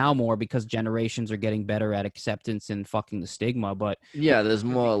 Maybe now more because generations are getting better at acceptance and fucking the stigma. But yeah, there's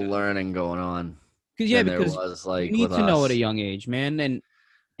more learning going on. Because you need to know at a young age, man.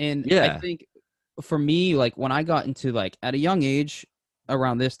 And I think for me, like when I got into like at a young age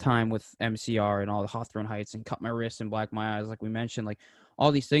around this time with MCR and all the Hawthorne Heights and Cut My Wrists and Black My Eyes, like we mentioned, like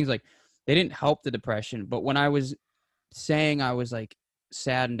all these things, like they didn't help the depression. But when I was saying I was like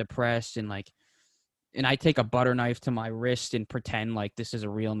sad and depressed and like, and I take a butter knife to my wrist and pretend like this is a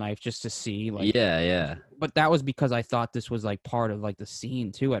real knife just to see, like, but that was because I thought this was like part of like the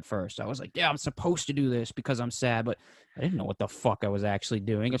scene too. At first I was like, yeah, I'm supposed to do this because I'm sad, but I didn't know what the fuck I was actually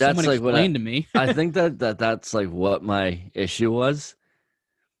doing. If that's someone like explained to me. I think that's like what my issue was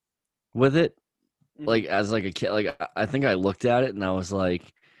with it. Like as like a kid, like I think I looked at it and I was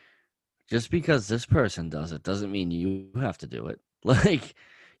like, just because this person does it doesn't mean you have to do it. Like,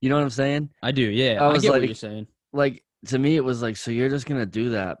 you know what I'm saying? I do, yeah. I get like, what you're saying. Like, to me, it was like, so you're just gonna do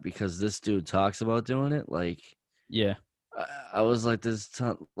that because this dude talks about doing it? Like, yeah. I was like,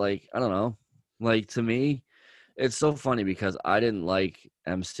 like, I don't know. Like, to me, it's so funny because I didn't like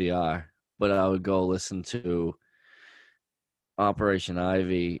MCR, but I would go listen to Operation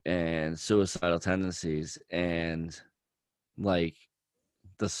Ivy and Suicidal Tendencies and like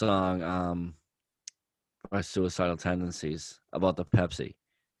the song by Suicidal Tendencies about the Pepsi.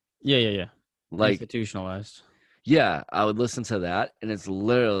 Yeah. Like institutionalized. Yeah, I would listen to that, and it's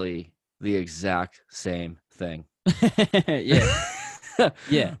literally the exact same thing. Yeah.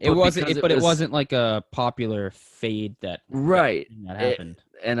 Yeah. It wasn't like a popular fade that happened.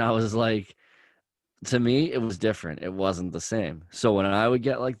 And I was like, to me, it was different. It wasn't the same. So when I would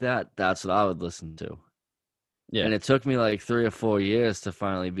get like that, that's what I would listen to. Yeah. And it took me like 3 or 4 years to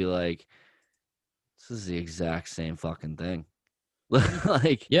finally be like, this is the exact same fucking thing.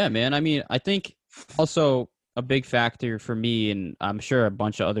 Like, yeah, man. I mean, I think also a big factor for me, and I'm sure a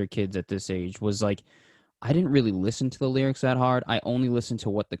bunch of other kids at this age, was like, I didn't really listen to the lyrics that hard. I only listened to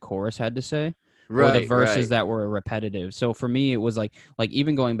what the chorus had to say. Or the verses that were repetitive. So for me, it was like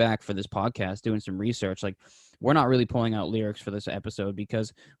even going back for this podcast, doing some research, like we're not really pulling out lyrics for this episode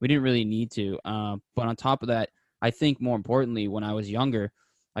because we didn't really need to. But on top of that, I think more importantly, when I was younger,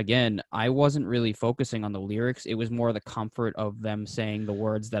 again, I wasn't really focusing on the lyrics. It was more the comfort of them saying the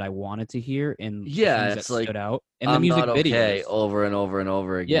words that I wanted to hear and it's that like stood out. And I'm the music not videos okay over and over and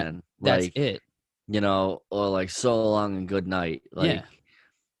over again. Yeah, that's it. You know, or like So Long and Good Night. Like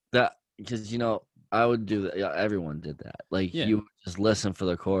that, because, you know, I would do that. Yeah, everyone did that. Like you would just listen for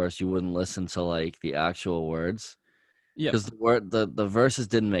the chorus. You wouldn't listen to like the actual words. Yeah. Because the verses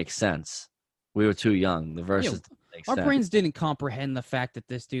didn't make sense. We were too young. The verses didn't make sense. Our brains didn't comprehend the fact that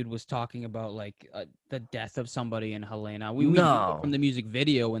this dude was talking about like the death of somebody in Helena. We knew from the music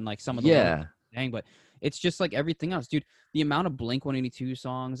video and like some of the thing, but it's just like everything else, dude. The amount of Blink-182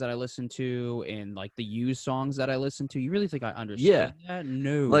 songs that I listen to and like the Used songs that I listen to, you really think I understand that?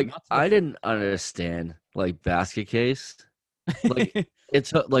 No. Like I didn't understand like Basket Case. Like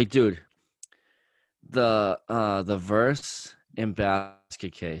it's like, dude, the verse in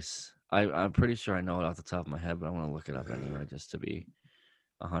Basket Case, I'm pretty sure I know it off the top of my head, but I want to look it up anyway just to be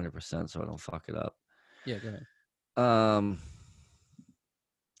 100% so I don't fuck it up. Yeah, go ahead.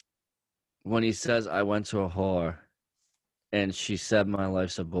 When he says, I went to a whore and she said my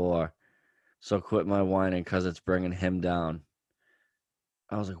life's a bore, so quit my whining because it's bringing him down.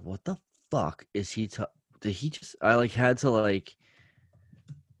 I was like, what the fuck is he did he just, I like had to like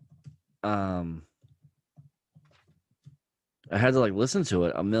I had to like listen to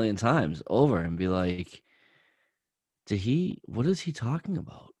it a million times over and be like, what is he talking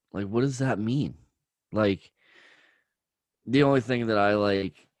about? Like, what does that mean? Like, the only thing that I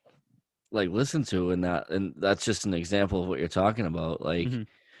like listen to in that, and that's just an example of what you're talking about. Like,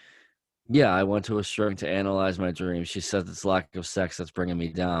 Yeah, I went to a shrink to analyze my dreams. She said it's lack of sex that's bringing me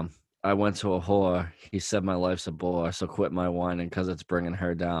down. I went to a whore. He said my life's a bore, so quit my whining because it's bringing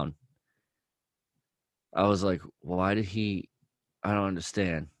her down. I was like, why did he? I don't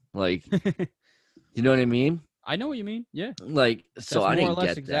understand. Like, you know what I mean? I know what you mean. Yeah. Like, so I That's more or didn't less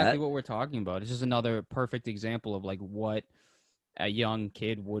get exactly that. what we're talking about. It's just another perfect example of like what a young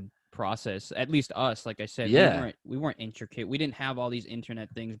kid would process. At least us, like I said, Yeah. we weren't intricate. We didn't have all these internet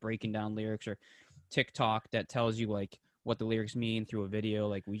things breaking down lyrics or TikTok that tells you like what the lyrics mean through a video.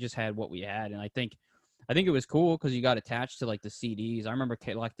 Like we just had what we had, and I think it was cool because you got attached to like the CDs. I remember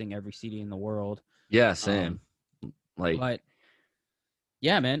collecting every CD in the world. Yeah, same. Like, But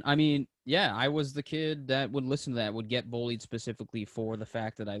yeah, man. I mean, yeah, I was the kid that would listen to that, would get bullied specifically for the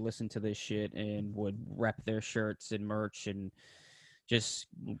fact that I listened to this shit and would rep their shirts and merch and just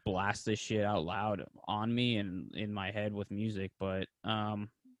blast this shit out loud on me and in my head with music. But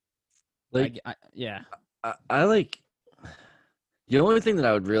like yeah. I like the only thing that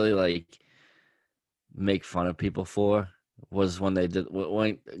I would really like make fun of people for was when they did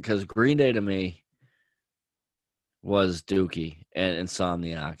because Green Day to me was Dookie and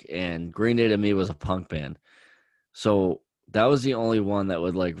Insomniac, and Green Day to me was a punk band. So that was the only one that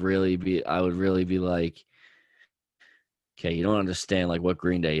would like really be. I would really be like, okay, you don't understand like what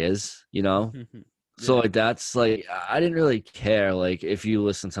Green Day is, you know? So like that's like I didn't really care like if you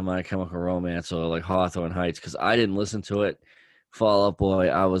listen to My Chemical Romance or like Hawthorne Heights because I didn't listen to it. Fall Out Boy,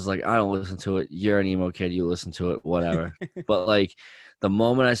 I was like, I don't listen to it. You're an emo kid, you listen to it, whatever. But like the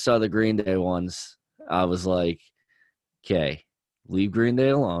moment I saw the Green Day ones, I was like, okay, leave Green Day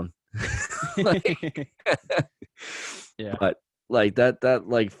alone. Like, yeah. But like that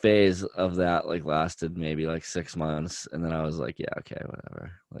like phase of that like lasted maybe like 6 months, and then I was like, yeah, okay,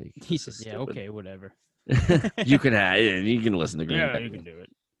 whatever. Like He says, yeah, okay, whatever. you can listen to Green Yeah, Day. you can do it.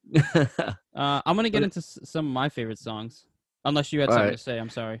 I'm gonna get into some of my favorite songs, unless you had something to say. I'm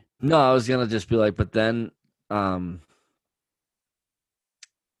sorry. No, I was gonna just be like, but then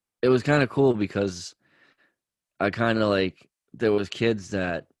it was kind of cool because I kind of like there was kids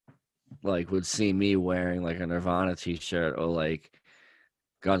that like would see me wearing like a Nirvana t-shirt or like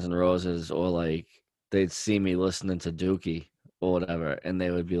Guns N' Roses or like they'd see me listening to Dookie or whatever, and they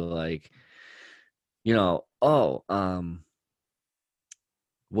would be like, you know, oh,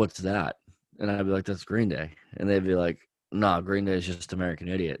 what's that? And I'd be like, that's Green Day, and they'd be like, no, Green Day is just American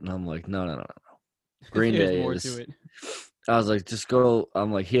Idiot, and I'm like, no. Green There's Day more is. to it. I was like, just go.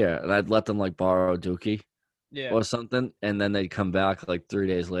 I'm like, here, and I'd let them like borrow Dookie Yeah. or something, and then they'd come back like 3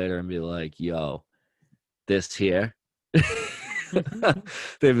 days later and be like, yo, this here.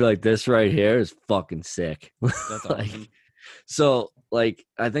 They'd be like, this right here is fucking sick. That's like, awesome. so like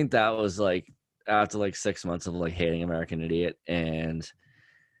I think that was like after like 6 months of like hating American Idiot and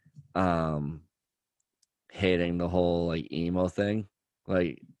hating the whole like emo thing.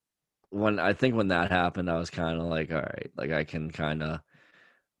 Like when that happened, I was kind of like, all right, like I can kind of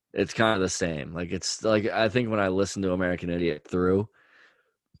it's kind of the same. Like it's like I think when I listened to American Idiot through,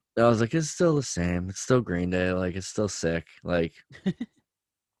 I was like, it's still the same. It's still Green Day. Like it's still sick. Like,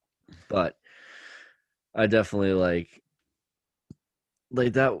 but I definitely like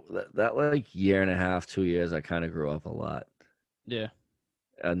that like year and a half, 2 years. I kind of grew up a lot. Yeah.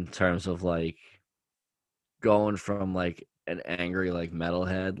 In terms of like going from like an angry like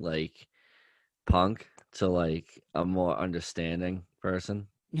metalhead like punk to like a more understanding person.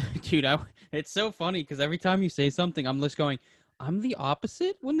 Dude, it's so funny because every time you say something, I'm just going, I'm the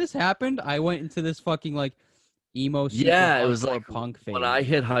opposite. When this happened, I went into this fucking like emo super Yeah, it was like punk phase. when I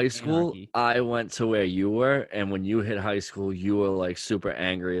hit high school, Anarchy. I went to where you were, and when you hit high school, you were like super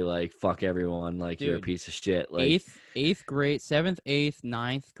angry, like fuck everyone, like you're a Dude, piece of shit. Like eighth grade, 7th, 8th,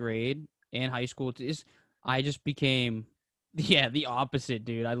 9th grade, and high school I just became the opposite,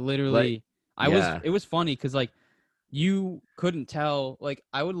 dude. I literally it was funny because like you couldn't tell. Like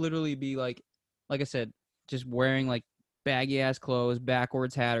I would literally be like I said, just wearing like baggy ass clothes,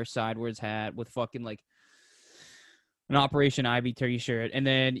 backwards hat or sideways hat with fucking like an Operation Ivy t-shirt, and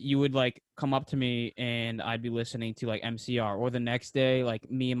then you would like come up to me and I'd be listening to like MCR, or the next day like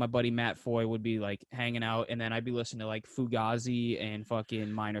me and my buddy Matt Foy would be like hanging out, and then I'd be listening to like Fugazi and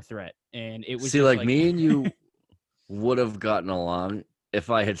fucking Minor Threat, and it was see, just, like me and you would have gotten along if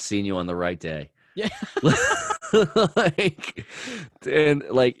I had seen you on the right day. Yeah. like and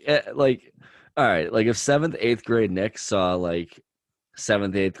like all right, like if 7th, 8th grade Nick saw like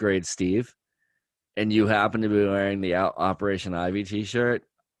 7th, 8th grade Steve, and you happen to be wearing the Operation Ivy t-shirt,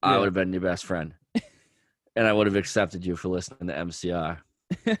 I would have been your best friend. And I would have accepted you for listening to MCR.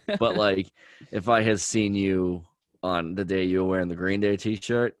 But like if I had seen you on the day you were wearing the Green Day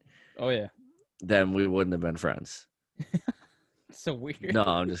t-shirt, Oh yeah. then we wouldn't have been friends. So weird. No,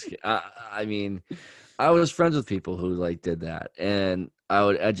 I'm just kidding. I mean, I was friends with people who like did that, and I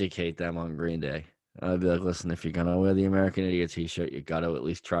would educate them on Green Day. I'd be like, listen, if you're gonna wear the American Idiot t-shirt, you gotta at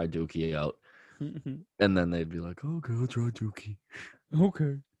least try Dookie out. And then they'd be like, okay, I'll try Dookie.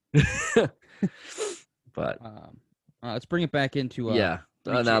 Okay. But let's bring it back into yeah,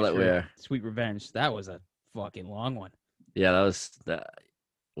 Three now Cheers that for we're Sweet Revenge. That was a fucking long one. yeah, that was that.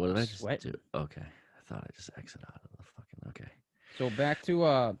 What did I just Sweat. do? Okay, I thought I just exited out of the fucking. Okay. So back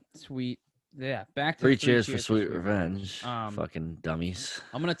to Sweet. Yeah, back to Three cheers for Sweet Revenge. Revenge. Fucking dummies.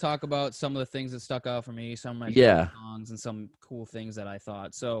 I'm gonna talk about some of the things that stuck out for me, some of my Yeah. favorite songs, and some cool things that I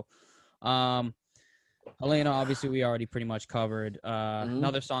thought. So, Helena, obviously, we already pretty much covered.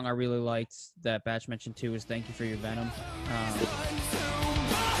 Another song I really liked that Batch mentioned too is "Thank You for Your Venom."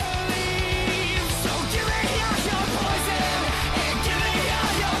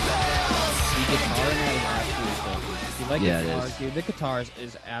 The guitar in that is absolutely perfect. If you like guitars, dude, the guitar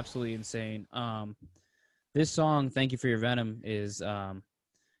is absolutely insane. This song, "Thank You for Your Venom," is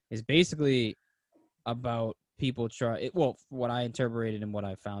basically about people what I interpreted and what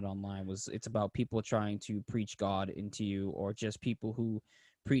I found online was it's about people trying to preach God into you, or just people who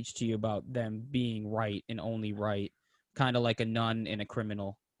preach to you about them being right and only right, kind of like a nun and a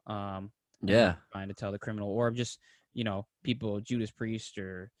criminal. Trying to tell the criminal, or just people, Judas Priest,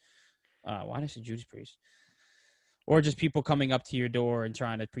 or why did I say Judas Priest? Or just people coming up to your door and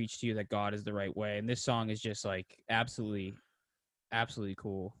trying to preach to you that God is the right way. And this song is just like absolutely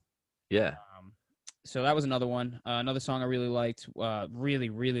cool. Yeah. So that was another one. Another song I really liked,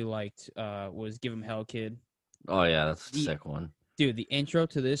 really liked, was "Give 'Em Hell, Kid." Oh yeah, that's a sick one. Dude, the intro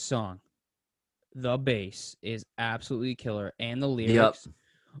to this song, the bass is absolutely killer, and the lyrics. Yep.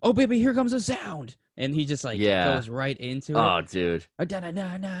 Oh baby, here comes the sound, and he just goes right into it. Oh dude.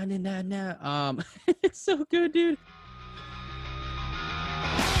 It's so good, dude.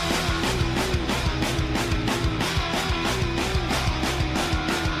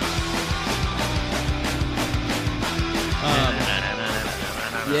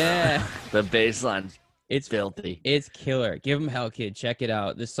 Yeah. The bass line. It's filthy. It's killer. Give 'Em Hell, Kid. Check it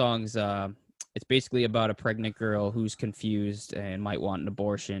out. This song's it's basically about a pregnant girl who's confused and might want an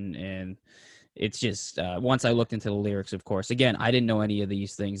abortion, and it's just once I looked into the lyrics, of course. Again, I didn't know any of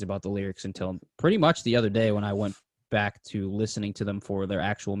these things about the lyrics until pretty much the other day when I went back to listening to them for their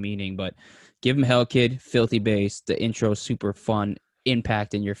actual meaning. But Give 'Em Hell, Kid, filthy bass. The intro super fun,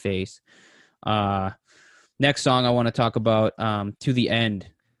 impact in your face. Next song I want to talk about, To the End.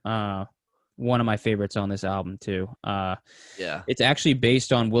 One of my favorites on this album too. It's actually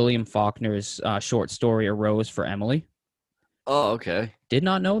based on William Faulkner's short story "A Rose for Emily." Oh, okay. Did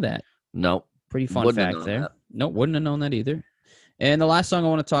not know that. Nope. Pretty fun fact there. Nope, wouldn't have known that either. And the last song I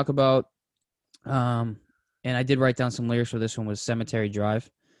want to talk about, and I did write down some lyrics for this one, was "Cemetery Drive."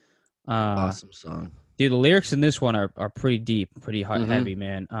 Awesome song. Dude, the lyrics in this one are pretty deep, pretty heavy,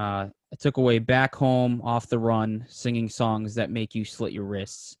 man. I took away back home, off the run, singing songs that make you slit your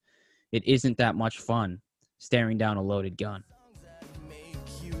wrists. It isn't that much fun, staring down a loaded gun.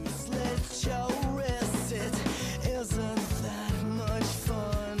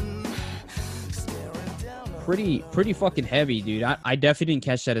 Pretty fucking heavy, dude. I definitely didn't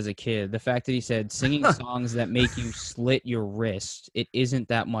catch that as a kid. The fact that he said singing songs that make you slit your wrist. It isn't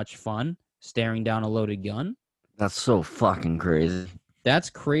that much fun, staring down a loaded gun. That's so fucking crazy.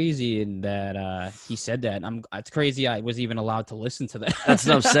 That's crazy in that he said that. It's crazy I was even allowed to listen to that. That's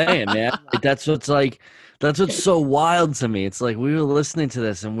what I'm saying, man. That's what's so wild to me. It's like we were listening to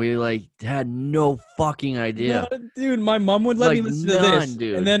this and we had no fucking idea. No, dude, my mom would let me listen to this.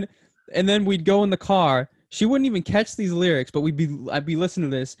 Dude. And then we'd go in the car. She wouldn't even catch these lyrics, but I'd be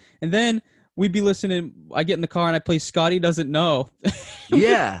listening to this. And then we'd be listening. I get in the car and I play Scotty Doesn't Know.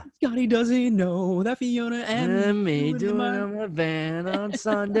 Yeah. Scotty doesn't know that Fiona and me doing on my van on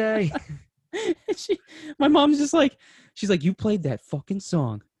Sunday. My mom's just like, she's like, you played that fucking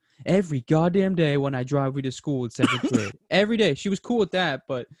song every goddamn day when I drive you to school in second grade. Every day. She was cool with that,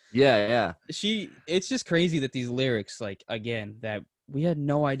 but yeah. It's just crazy that these lyrics, again, that we had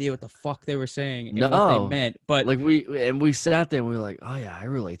no idea what the fuck they were saying and what they meant. But we sat there and we were like, oh yeah, I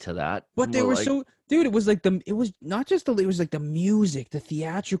relate to that. But they were dude, it was not just it was the music, the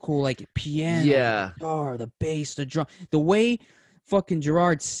theatrical, piano, the guitar, the bass, the drum. The way fucking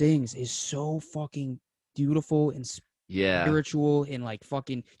Gerard sings is so fucking beautiful and spiritual and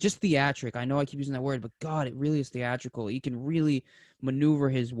fucking just theatric. I know I keep using that word, but God, it really is theatrical. He can really maneuver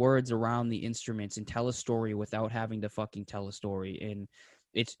his words around the instruments and tell a story without having to fucking tell a story. And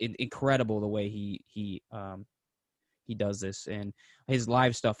it's incredible the way he he does this, and his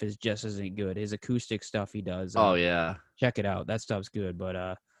live stuff is just as good. His acoustic stuff he does. Oh yeah, check it out. That stuff's good.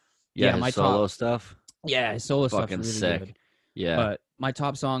 But his my solo stuff. Yeah, his solo stuff's Fucking really sick. good. Yeah. But my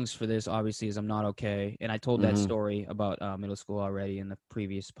top songs for this obviously is "I'm Not Okay," and I told that Mhm. story about middle school already in the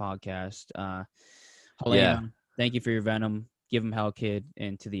previous podcast. Helena, Thank You for Your Venom, Give 'Em Hell, Kid,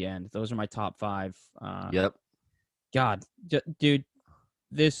 and To the End. Those are my top 5. Yep. God, dude,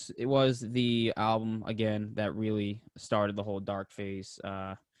 it was the album again that really started the whole dark phase,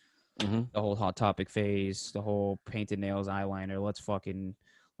 Mhm. the whole Hot Topic phase, the whole painted nails, eyeliner.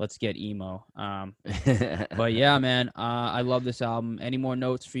 Let's get emo. But yeah, man, I love this album. Any more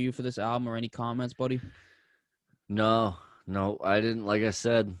notes for you for this album or any comments, buddy? No, I didn't. Like I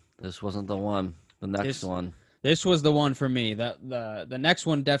said, this wasn't the one. The next one. This was the one for me. The next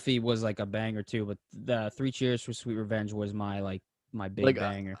one definitely was like a banger too. But the 3 Cheers for Sweet Revenge was my big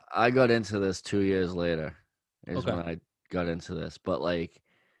banger. I got into this 2 years later. Is Okay. when I got into this. But like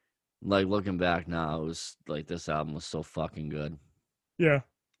looking back now, it was like this album was so fucking good. Yeah.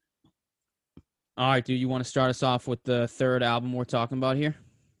 All right, dude. You want to start us off with the third album we're talking about here?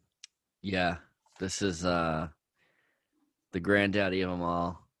 Yeah, this is the granddaddy of them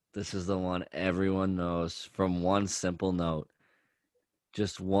all. This is the one everyone knows from one simple note.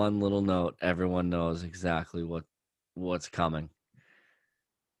 Just one little note, everyone knows exactly what's coming.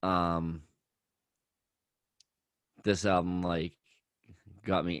 This album like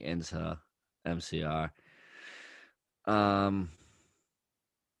got me into MCR.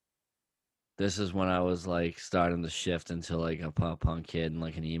 This is when I was like starting to shift into like a pop punk kid and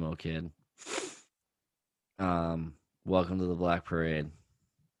like an emo kid. Welcome to the Black Parade.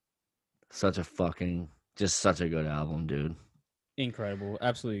 Such a good album, dude. Incredible,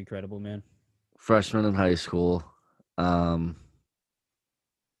 absolutely incredible, man. Freshman in high school. I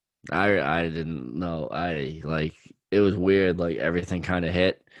didn't know. It was weird. Like everything kind of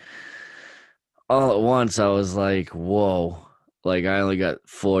hit all at once. I was like, whoa. Like I only got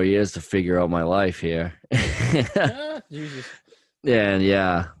 4 years to figure out my life here. Jesus. And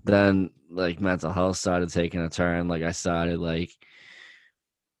yeah, then like mental health started taking a turn. Like I started like,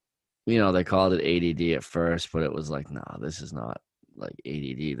 they called it ADD at first, but it was like, nah, this is not like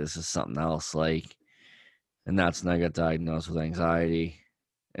ADD. This is something else. Like, and that's when I got diagnosed with anxiety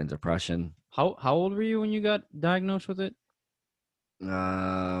and depression. How old were you when you got diagnosed with it?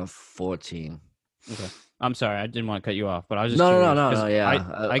 14. Okay. I'm sorry, I didn't want to cut you off, but I was just No, curious, 'cause yeah.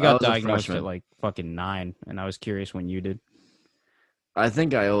 I got was a diagnosed freshman. at like fucking 9, and I was curious when you did. I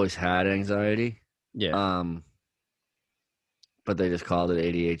think I always had anxiety. Yeah. But they just called it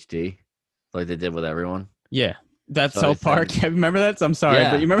ADHD, like they did with everyone. Yeah. That's So I South Park. think- Remember that? I'm sorry,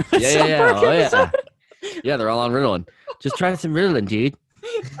 Yeah. but you remember that South Yeah. Park Oh, episode? yeah, they're all on Ritalin. Just try some Ritalin, dude.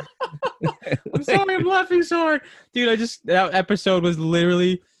 I'm sorry, I'm laughing so hard, dude. That episode was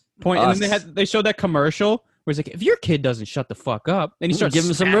literally pointing. And then they showed that commercial where it's like, if your kid doesn't shut the fuck up, then he starts give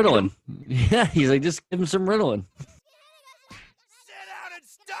him some smacking Ritalin. him. Yeah, he's like, just give him some Ritalin. Sit down and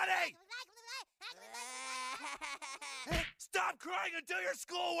study! Stop crying and do your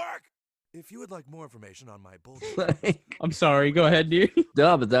schoolwork! If you would like more information on my bullshit... I'm sorry. Go ahead, dude.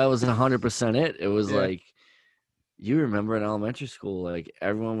 No, but that was 100% it. It was Yeah. like, you remember in elementary school, like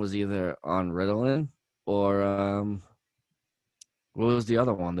everyone was either on Ritalin or what was the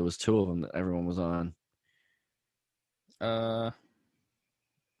other one? There was 2 of them that everyone was on. Hold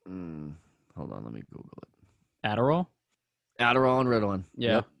on, let me Google it. Adderall. Adderall and Ritalin.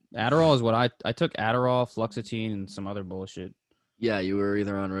 Yeah. Yep. Adderall is what I took. Adderall, fluoxetine, and some other bullshit. Yeah, you were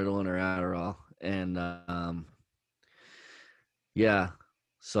either on Ritalin or Adderall. And yeah.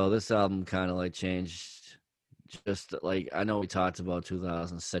 So this album kind of like changed. Just like I know we talked about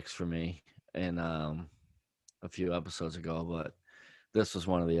 2006 for me in a few episodes ago, but this was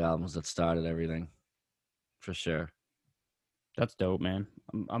one of the albums that started everything for sure. That's dope, man.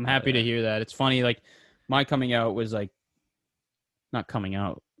 I'm happy to hear that. It's funny, like my coming out was like not coming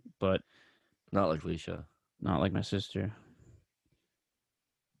out, but Not like Leisha. not like my sister.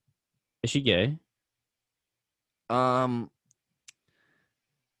 Is she gay? I'm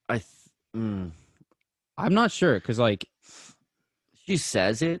not sure because like she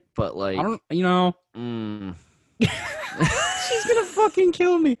says it, but like I don't, you know. She's gonna fucking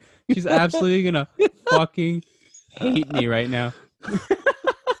kill me. She's absolutely gonna fucking hate me right now.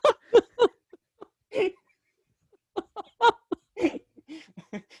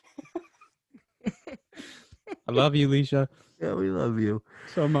 I love you, Leisha, Yeah, we love you.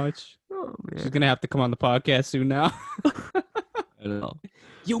 so much. Oh She's man. gonna have to come on the podcast soon now. I know.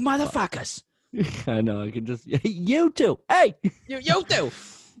 You motherfuckers. I know. I can just you too. Hey. You too.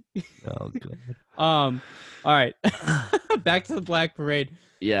 Oh, good. All right. Back to the Black Parade.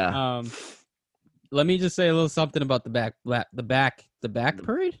 Yeah. Let me just say a little something about the back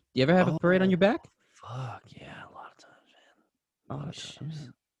parade. Do you ever have a parade on your back? Fuck yeah, a lot of times, man. A lot Oh of shit! times.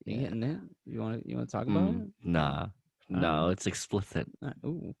 You Yeah. getting it? You want to talk about it? Nah. No, it's explicit.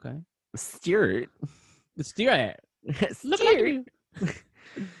 Oh, okay. Stuart. Steer it. Look Stuart.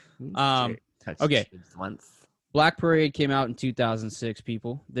 Okay. Once. Black Parade came out in 2006,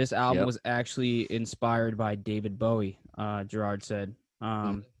 people. This album Yep. was actually inspired by David Bowie, Gerard said.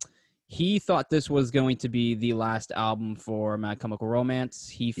 He thought this was going to be the last album for My Chemical Romance.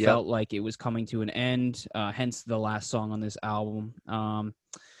 He felt like it was coming to an end, hence the last song on this album.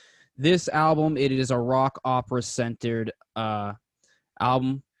 This album, it is a rock opera-centered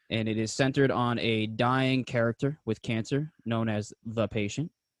album, and it is centered on a dying character with cancer known as The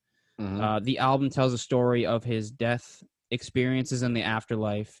Patient. The album tells a story of his death, experiences in the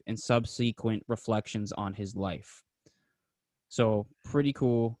afterlife, and subsequent reflections on his life. So, pretty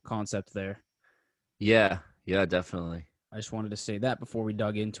cool concept there. Yeah, definitely. I just wanted to say that before we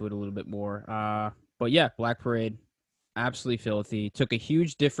dug into it a little bit more. But yeah, Black Parade, absolutely filthy. Took a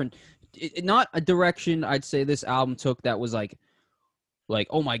huge different, not a direction I'd say this album took that was like,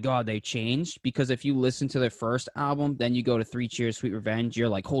 oh my God, they changed. Because if you listen to their first album, then you go to 3 Cheers, Sweet Revenge, you're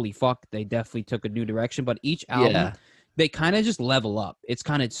like, holy fuck, they definitely took a new direction. But each album, they kind of just level up. It's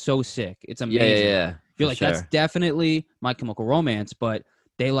kind of so sick. It's amazing. Yeah. You're like, that's definitely My Chemical Romance, but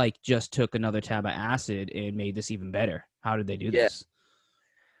they like just took another tab of acid and made this even better. How did they do this?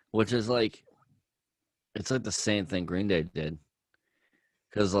 Which is like, it's like the same thing Green Day did.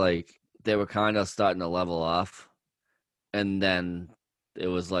 Because like they were kind of starting to level off. And then it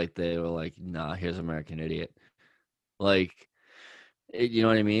was like they were like, nah, here's American Idiot. Like, you know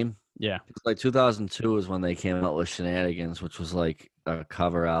what I mean? Yeah. It's like 2002 is when they came out with Shenanigans, which was like a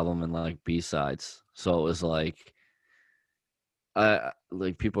cover album and like B-sides. So it was like,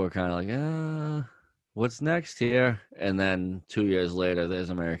 like people were kind of like, what's next here? And then 2 years later, there's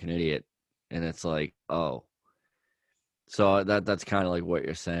American Idiot, and it's like, oh. So that's kind of like what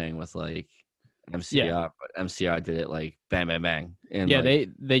you're saying with like MCR, but MCR did it like bang, bang, bang. And yeah, like,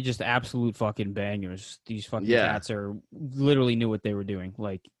 they just absolute fucking bangers. These fucking cats are literally knew what they were doing.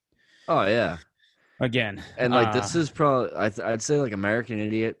 Like, oh yeah, again, and like this is probably I'd say like American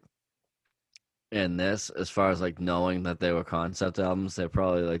Idiot. And this, as far as like knowing that they were concept albums, they're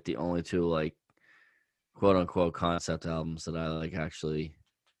probably like the only two like quote unquote concept albums that I like actually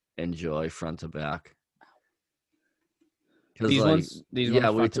enjoy front to back. These like, ones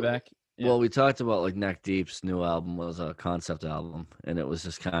front to back. Yeah. Well, we talked about like Neck Deep's new album was a concept album, and it was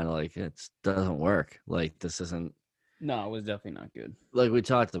just kind of like it doesn't work. Like this isn't. No, it was definitely not good. Like we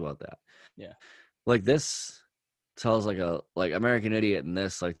talked about that. Yeah. Like this tells like American Idiot and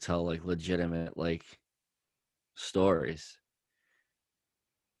this like tell like legitimate like stories,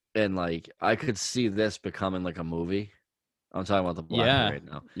 and like I could see this becoming like a movie. I'm talking about the Black Parade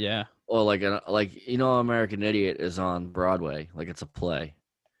now. Yeah. Or like American Idiot is on Broadway, like it's a play.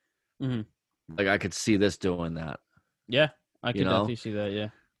 Like I could see this doing that. Yeah, I could definitely see that. Yeah.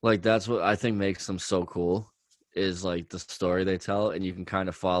 Like that's what I think makes them so cool is like the story they tell, and you can kind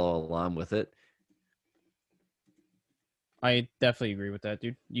of follow along with it. I definitely agree with that,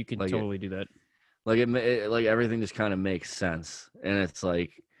 dude. You could like totally do that. Like it like everything just kind of makes sense, and it's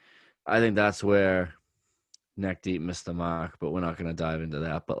like I think that's where Neck Deep missed the mark, but we're not going to dive into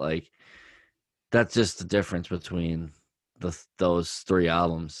that. But like that's just the difference between those 3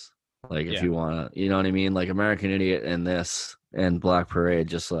 albums. Like if you want to, you know what I mean? Like American Idiot and this and Black Parade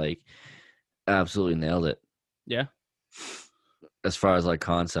just like absolutely nailed it. Yeah. As far as like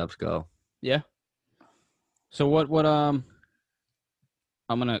concepts go. Yeah. So what I'm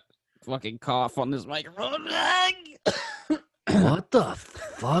gonna fucking cough on this microphone. What the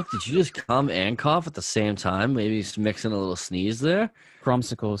fuck? Did you just come and cough at the same time? Maybe mixing a little sneeze there?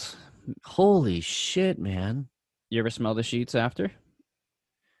 Crumsicles. Holy shit, man. You ever smell the sheets after?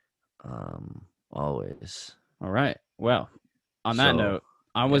 Always. All right. Well, on that note,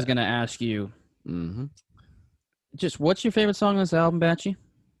 I was gonna ask you just what's your favorite song on this album, Batchy?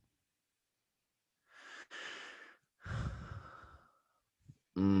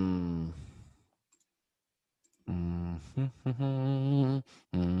 I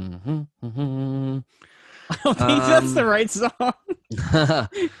don't think that's the right song.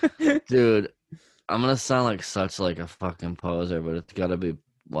 Dude, I'm gonna sound like such like a fucking poser, but it's gotta be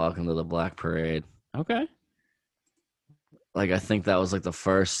Welcome to the Black Parade. Okay. Like I think that was like the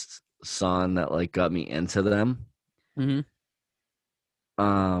first song that like got me into them. Mm-hmm.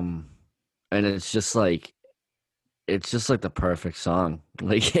 And it's just like it's just like the perfect song.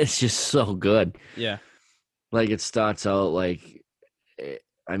 Like it's just so good. Yeah. Like it starts out like,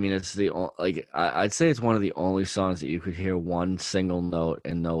 I mean, it's like I'd say it's one of the only songs that you could hear one single note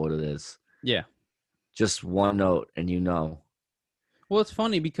and know what it is. Yeah. Just one note and you know. Well, it's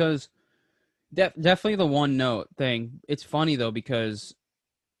funny because definitely the one note thing. It's funny though because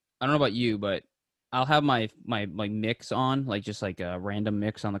I don't know about you, but I'll have my mix on, like just like a random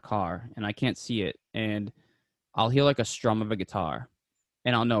mix on the car, and I can't see it, and I'll hear like a strum of a guitar,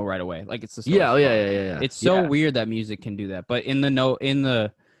 and I'll know right away. Like it's the Yeah. It's so weird that music can do that, but in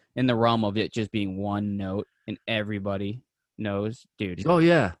the realm of it just being one note and everybody knows, dude. Oh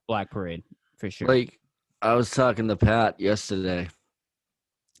yeah, Black Parade for sure. Like I was talking to Pat yesterday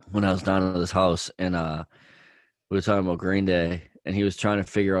when I was down at his house, and we were talking about Green Day, and he was trying to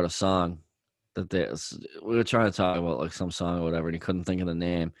figure out a song we were trying to talk about like some song or whatever, and he couldn't think of the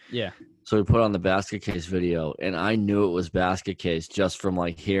name. Yeah. So we put on the Basket Case video, and I knew it was Basket Case just from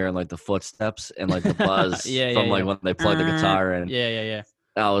like hearing like the footsteps and like the buzz like when they plug the guitar in. Yeah.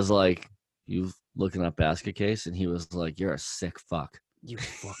 I was like, "You looking up Basket Case?" And he was like, "You're a sick fuck." You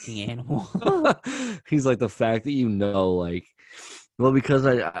fucking animal. He's like, the fact that you know, like, well, because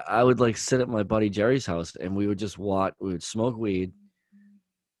I would like sit at my buddy Jerry's house and we would just we would smoke weed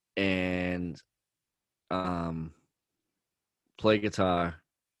and play guitar,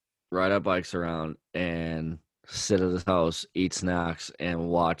 ride our bikes around, and sit at his house, eat snacks, and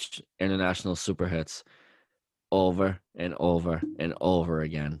watch international super hits over and over and over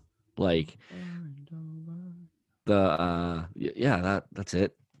again. Like that's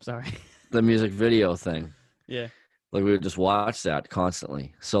it. Sorry. The music video thing. Yeah. Like we would just watch that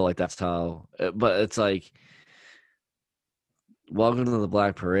constantly. So like that's how. But it's like, Welcome to the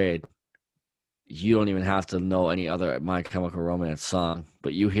Black Parade. You don't even have to know any other My Chemical Romance song,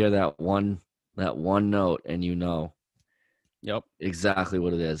 but you hear that one note and you know. Yep. Exactly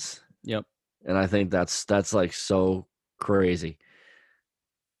what it is. Yep. And I think that's like so crazy.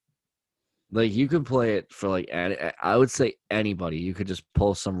 Like you could play it for like I would say anybody. You could just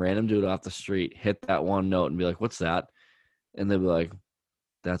pull some random dude off the street, hit that one note, and be like, "What's that?" And they'd be like,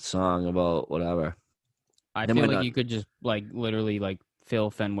 "That song about whatever." I feel like you could just like literally like fill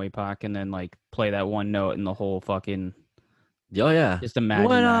Fenway Park and then like play that one note in the whole fucking. Oh yeah. Just imagine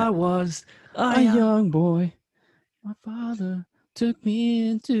when that. I was a young boy, my father took me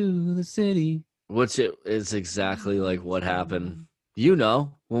into the city. Which it is exactly like what happened. You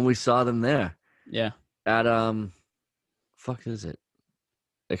know, when we saw them there. Yeah. At fuck is it?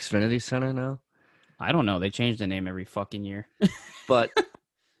 Xfinity Center now? I don't know. They change the name every fucking year. But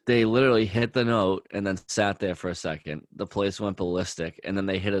they literally hit the note and then sat there for a second. The place went ballistic, and then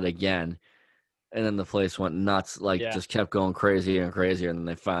they hit it again, and then the place went nuts. Like just kept going crazier and crazier, and then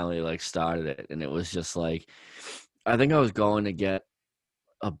they finally like started it, and it was just like, I think I was going to get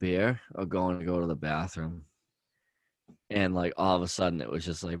a beer or going to go to the bathroom. And like all of a sudden it was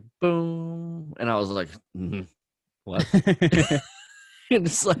just like boom, and I was like, what? And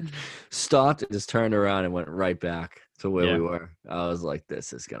just like stopped and just turned around and went right back to where we were. I was like,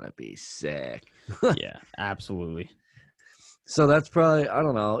 this is gonna be sick. Yeah, absolutely. So that's probably, I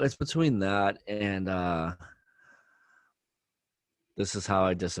don't know, it's between that and This Is How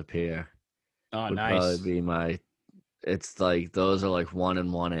I Disappear. Oh, would nice. Probably be it's like those are like 1 and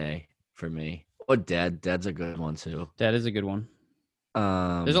 1A for me. Or Dead's a good one too. Dead is a good one.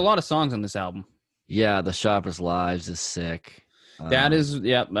 There's a lot of songs on this album. Yeah, The Sharpest Lives is sick.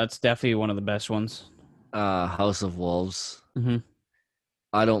 That's definitely one of the best ones. House of Wolves. Mm-hmm.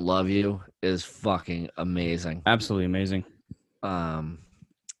 I Don't Love You is fucking amazing. Absolutely amazing. How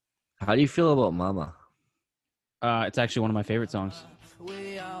do you feel about Mama? It's actually one of my favorite songs.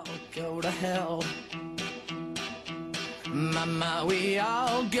 We all go to hell. Mama, we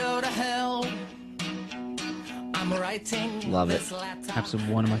all go to hell. I'm writing. Love it.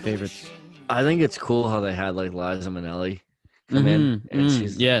 Absolutely one of my favorites. I think it's cool how they had like Liza Minnelli come in, and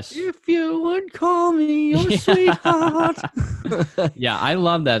she's yes. If you would call me your sweetheart. Yeah, I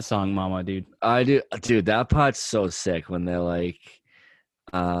love that song, Mama, dude. I do, dude. That part's so sick when they're like,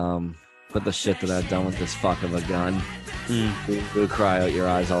 "But the shit that I've done with this fuck of a gun, you cry out your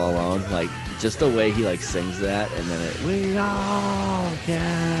eyes all alone." Like just the way he like sings that, and then we all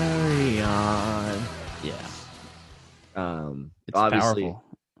carry on. Yeah. It's obviously, powerful.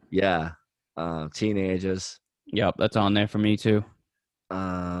 Yeah. Teenagers. Yep, that's on there for me too.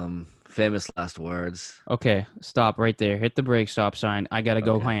 Famous Last Words. Okay, stop right there. Hit the brake stop sign. I gotta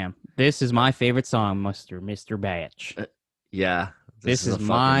go ham. This is my favorite song, Mr. Batch. Yeah, This is a fucking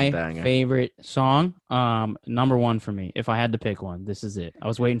my banger. favorite song. Number one for me. If I had to pick one, this is it. I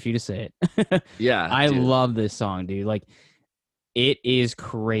was waiting for you to say it. Yeah, I dude. love this song, dude. Like, it is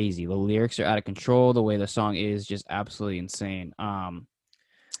crazy. The lyrics are out of control. The way the song is just absolutely insane.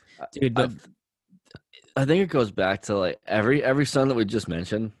 Dude, I think it goes back to like every song that we just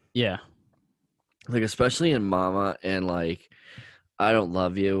mentioned. yeah, Like especially in Mama and like I Don't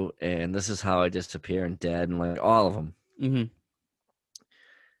Love You and This Is How I Disappear and Dead and like all of them. mm-hmm.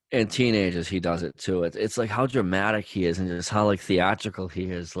 And Teenagers, he does it too. It's like how dramatic he is and just how like theatrical he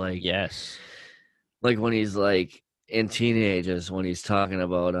is. Like Yes, like when he's like in Teenagers when he's talking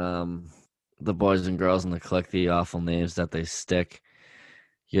about the boys and girls in the clique, the awful names that they stick.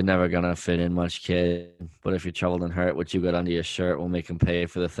 You're never gonna fit in much, kid. But if you're troubled and hurt, what you got under your shirt will make them pay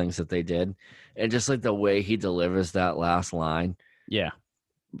for the things that they did. And just like the way he delivers that last line, yeah.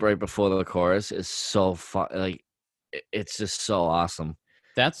 right before the chorus, is so fun. Like it's just so awesome.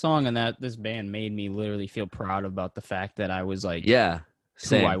 That song and this band made me literally feel proud about the fact that I was like, Yeah, who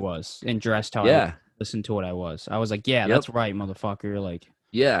same. I was and dressed how Yeah, I listened to what I was. I was like, yeah, Yep. that's right, motherfucker. Like,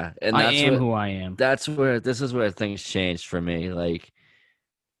 yeah, and I that's am what, who I am. This is where things changed for me. Like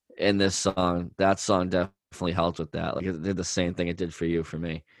in this song, that song definitely helped with that. Like it did the same thing it did for you for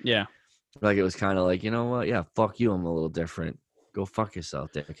me. Yeah, Like it was kind of like, you know what? Yeah, fuck you. I'm a little different. Go fuck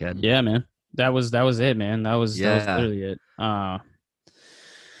yourself, dickhead. yeah, man. That was it, man. That was literally it.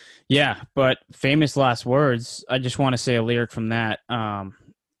 Yeah, but famous last words. I just want to say a lyric from that.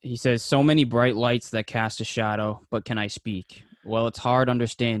 He says, "So many bright lights that cast a shadow, but can I speak? Well, it's hard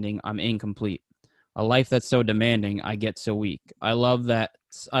understanding. I'm incomplete. A life that's so demanding, I get so weak. I love that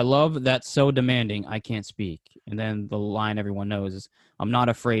so demanding, I can't speak." And then the line everyone knows is, "I'm not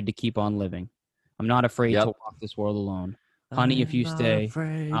afraid to keep on living. I'm not afraid Yep. to walk this world alone. Honey, if you stay,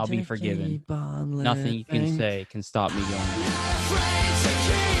 I'll be forgiven. Nothing you can say can stop me going."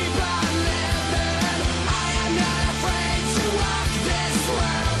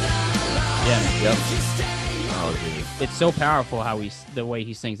 Yeah. Yep. Oh, dude. It's so powerful how the way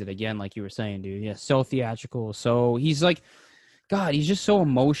he sings it again, like you were saying, dude. Yeah, so theatrical. So he's like, God, he's just so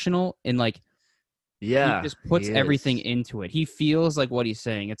emotional and like, Yeah. he just puts he everything is. into it. He feels like what he's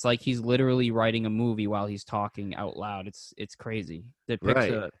saying. It's like he's literally writing a movie while he's talking out loud. It's crazy.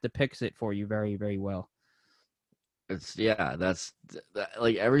 Depicts it for you very, very well. That's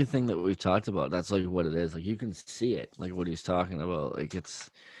like everything that we've talked about. That's like what it is. Like you can see it, like what he's talking about. Like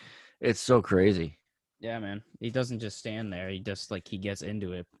it's so crazy. Yeah, man. He doesn't just stand there. He just he gets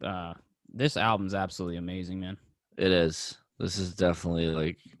into it. This album's absolutely amazing, man. It is. This is definitely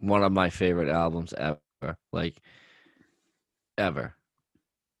like one of my favorite albums ever. Like ever.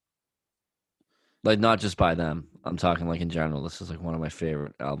 Like not just by them. I'm talking like in general. This is like one of my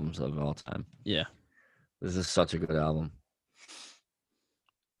favorite albums of all time. Yeah. This is such a good album.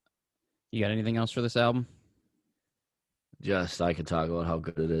 You got anything else for this album? Just I could talk about how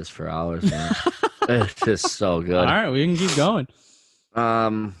good it is for hours, man. It's just so good. All right, we can keep going. I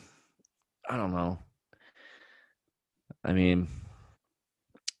don't know. I mean,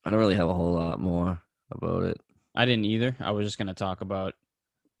 I don't really have a whole lot more about it. I didn't either. I was just gonna talk about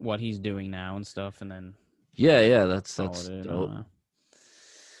what he's doing now and stuff, and then Yeah, that's call it. dope.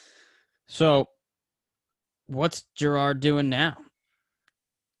 So, what's Gerard doing now?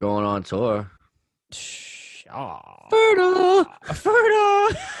 Going on tour. Fertile.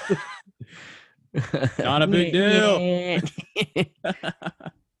 Not a big deal.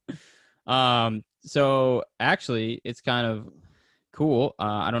 So actually, it's kind of cool.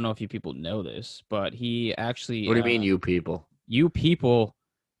 I don't know if you people know this, but he actually. What do you mean, you people? You people,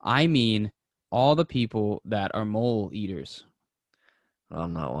 I mean all the people that are mole eaters.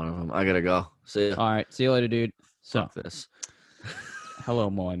 I'm not one of them. I gotta go. See ya. All right, see you later, dude. So, Fuck this. hello,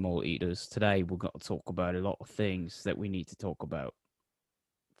 my mole eaters. Today we're going to talk about a lot of things that we need to talk about.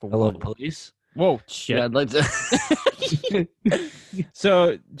 Hello, one- police. Whoa, shit. Yeah, I'd like to.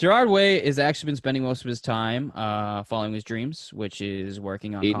 So Gerard Way has actually been spending most of his time following his dreams, which is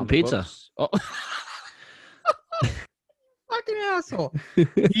working on Eating comic pizza. books. Oh. Fucking asshole.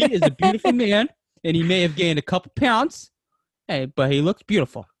 He is a beautiful man, and he may have gained a couple pounds, but he looks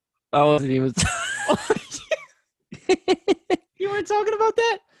beautiful. I wasn't even. You weren't talking about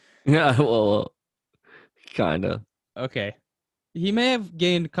that? Yeah, well, kind of. Okay. He may have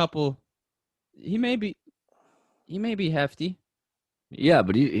gained a couple. He may be hefty. Yeah,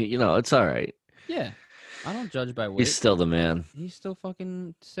 but you know, it's all right. Yeah. I don't judge by weight. He's still the man. He's still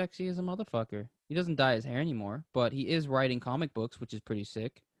fucking sexy as a motherfucker. He doesn't dye his hair anymore, but he is writing comic books, which is pretty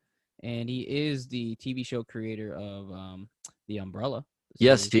sick. And he is the TV show creator of The Umbrella.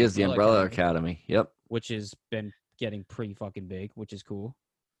 Yes, series, he is the Umbrella Academy. Yep. which has been getting pretty fucking big, which is cool.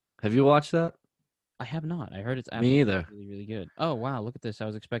 Have you watched that? I have not. I heard it's Me absolutely either. really, really good. Oh wow, look at this. I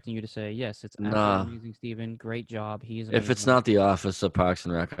was expecting you to say yes. It's Nah. absolutely amazing, Steven. Great job. He's amazing. If it's not The Office or Parks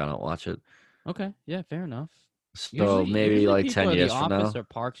and Rec, I don't watch it. okay, yeah, fair enough. So maybe usually like people 10 are years The from Office now. or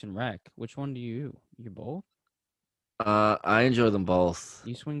Parks and Rec. Which one do you? You both? I enjoy them both,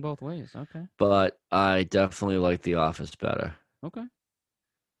 You swing both ways. Okay. but I definitely like The Office better. Okay.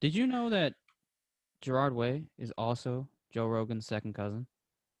 Did you know that Gerard Way is also Joe Rogan's second cousin?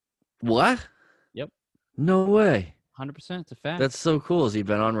 What? Yep. No way. 100%. It's a fact. That's so cool. Has he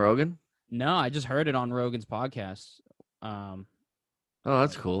been on Rogan? No, I just heard it on Rogan's podcast. Oh,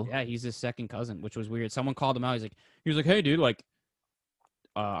 that's cool. Yeah, he's his second cousin, which was weird. Someone called him out. He was like, "Hey, dude, like,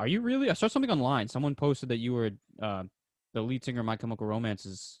 are you really?" I saw something online. Someone posted that you were the lead singer of My Chemical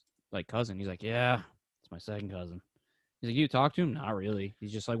Romance's like cousin. He's like, "Yeah, it's my second cousin." He's like, "You talk to him?" Not really.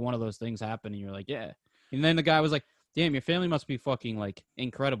 He's just like one of those things happen, and you're like, "Yeah." And then the guy was like, "Damn, your family must be fucking like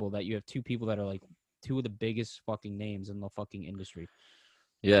incredible that you have two people that are like two of the biggest fucking names in the fucking industry."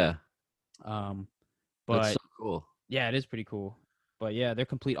 Yeah. But That's so cool. yeah, it is pretty cool. But yeah, they're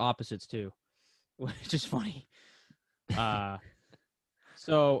complete opposites too, which is funny.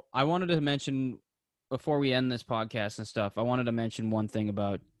 So I wanted to mention before we end this podcast and stuff, I wanted to mention one thing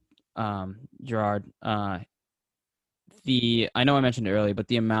about Gerard. I know I mentioned it earlier, but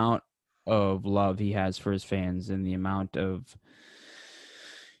the amount of love he has for his fans and the amount of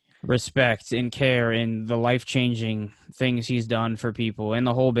respect and care and the life-changing things he's done for people and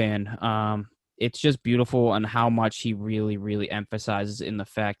the whole band. It's just beautiful on how much he really, really emphasizes in the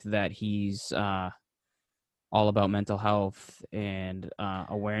fact that he's all about mental health and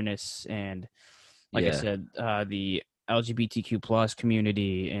awareness and, like I said, the LGBTQ plus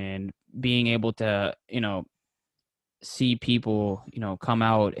community and being able to, see people, come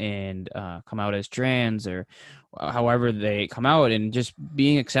out and come out as trans or however they come out and just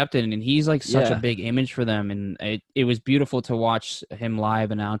being accepted. And he's like such a big image for them. And it was beautiful to watch him live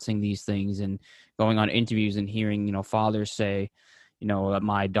announcing these things and going on interviews and hearing, fathers say, that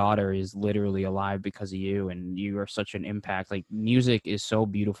my daughter is literally alive because of you and you are such an impact. Like music is so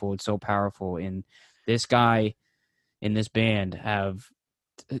beautiful. It's so powerful. And this guy in this band have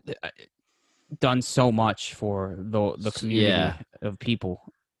done so much for the community of people.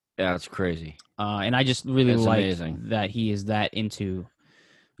 Yeah, it's crazy. And I just really like amazing that he is that into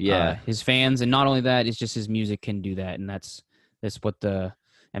his fans. And not only that, it's just his music can do that. And that's what the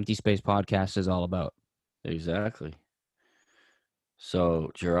Empty Space podcast is all about. Exactly. So,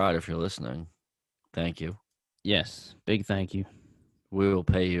 Gerard, if you're listening, thank you. Yes, big thank you. We will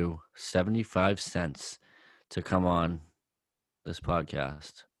pay you 75 cents to come on this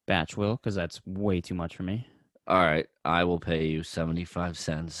podcast. Batch will, because that's way too much for me. All right, I will pay you 75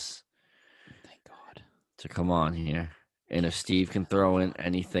 cents. Thank God. To come on here. And if Steve can throw in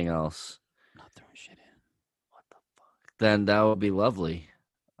anything else, not throwing shit in. What the fuck? Then that would be lovely.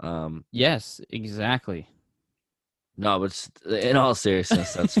 Yes, exactly. No, but in all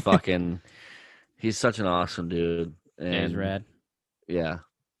seriousness, that's fucking. He's such an awesome dude. And he's rad. Yeah,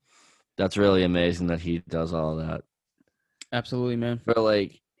 that's really amazing that he does all that. Absolutely, man.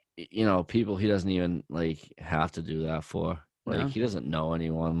 For people he doesn't even have to do that for. He doesn't know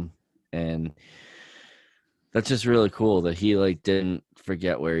anyone, and that's just really cool that he didn't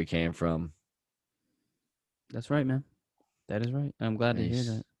forget where he came from. That's right, man. That is right. I'm glad to hear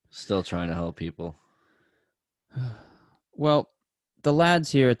that. Still trying to help people. Well, the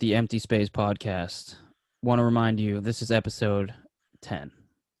lads here at the Empty Space podcast want to remind you this is episode 10.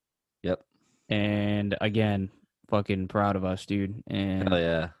 Yep. And again, fucking proud of us, dude. And hell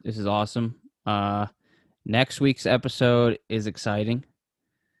yeah. This is awesome. Next week's episode is exciting.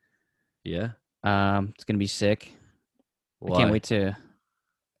 Yeah. It's gonna be sick. Why? I can't wait to.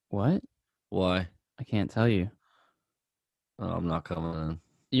 What? Why? I can't tell you. Oh, I'm not coming in.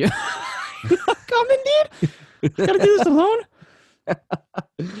 You're not coming, dude? I gotta do this alone?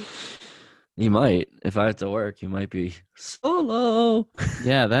 You might. If I have to work, you might be solo.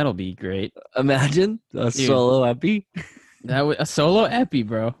 Yeah, that'll be great. Imagine a solo epi. A solo epi,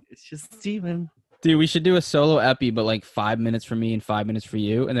 bro. It's just Steven. Dude, we should do a solo epi, but 5 minutes for me and 5 minutes for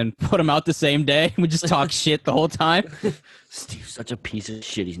you, and then put them out the same day. We just talk shit the whole time. Steve's such a piece of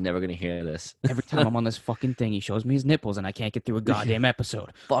shit. He's never gonna hear this. Every time I'm on this fucking thing, he shows me his nipples, and I can't get through a goddamn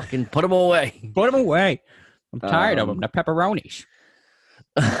episode. Fucking put him away. Put him away. I'm tired of them. The pepperonis.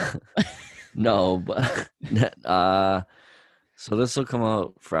 No, but so this will come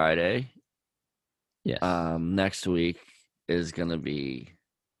out Friday. Yes. Next week is gonna be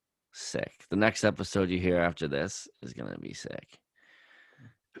sick. The next episode you hear after this is gonna be sick.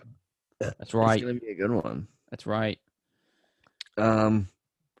 That's right. It's gonna be a good one. That's right.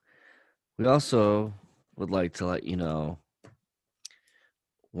 We also would like to let you know,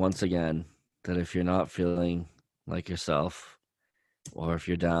 once again, that if you're not feeling like yourself, or if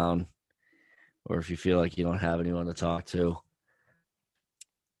you're down, or if you feel like you don't have anyone to talk to,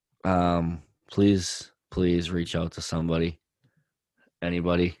 please reach out to somebody,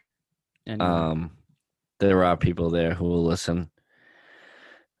 anybody. Anyone. There are people there who will listen.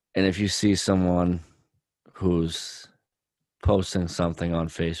 And if you see someone who's posting something on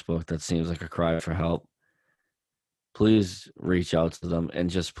Facebook that seems like a cry for help, please reach out to them and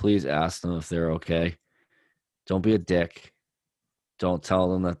just please ask them if they're okay. Don't be a dick. Don't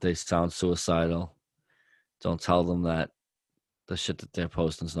tell them that they sound suicidal. Don't tell them that the shit that they're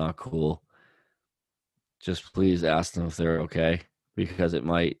posting is not cool. Just please ask them if they're okay, because it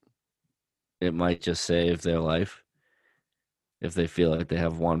might just save their life if they feel like they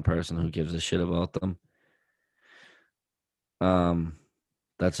have one person who gives a shit about them.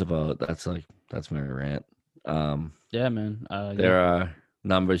 That's my rant. Yeah, man. There are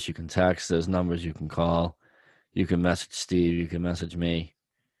numbers you can text. There's numbers you can call. You can message Steve. You can message me.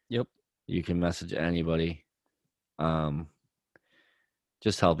 Yep. You can message anybody.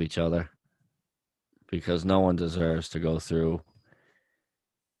 Just help each other, because no one deserves to go through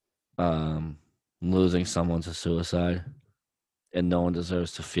losing someone to suicide, and no one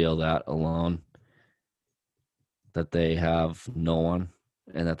deserves to feel that alone, that they have no one,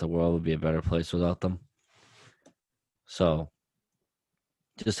 and that the world would be a better place without them. So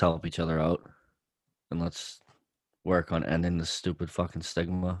just help each other out, and let's work on ending this stupid fucking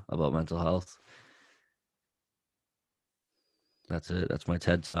stigma about mental health. That's it. That's my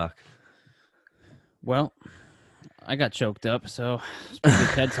TED Talk. Well, I got choked up, so it's pretty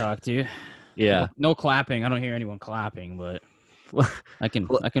good TED Talk, dude. Yeah. No clapping. I don't hear anyone clapping, but I can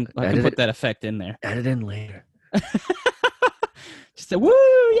Edit put that effect in there. Edit in later. Just a woo,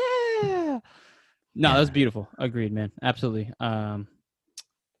 yeah. No, that was beautiful. Agreed, man. Absolutely. That's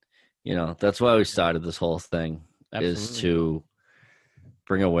why we started this whole thing, Absolutely. is to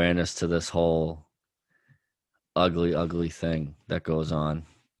bring awareness to this whole ugly thing that goes on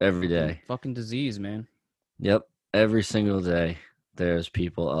every day. Fucking disease, man. Yep. Every single day, there's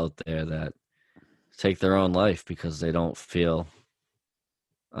people out there that take their own life because they don't feel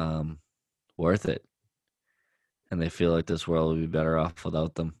worth it. And they feel like this world would be better off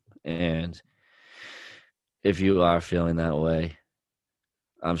without them. And if you are feeling that way,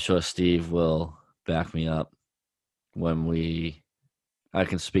 I'm sure Steve will back me up I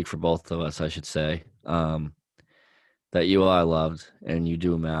can speak for both of us, I should say, that you are loved and you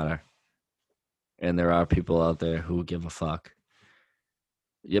do matter. And there are people out there who give a fuck.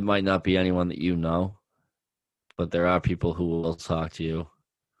 It might not be anyone that you know, but there are people who will talk to you,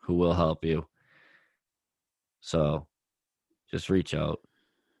 who will help you. So just reach out.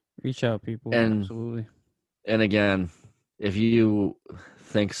 Reach out, people. And, absolutely. And again, if you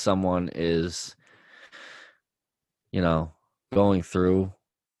think someone is, going through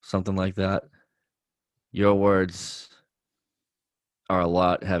something like that, your words are a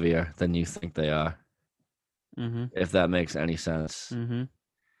lot heavier than you think they are. Mm-hmm. If that makes any sense. Mm-hmm.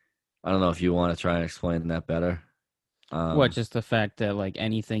 I don't know if you want to try and explain that better. What, just the fact that like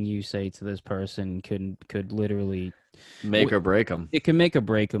anything you say to this person could literally make or break them. It can make or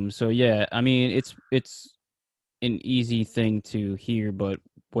break them. So yeah, I mean, it's an easy thing to hear, but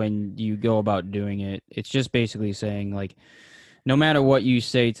when you go about doing it, it's just basically saying like, no matter what you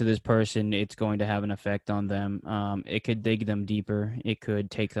say to this person, it's going to have an effect on them. It could dig them deeper. It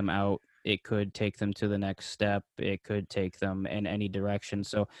could take them out. It could take them to the next step. It could take them in any direction.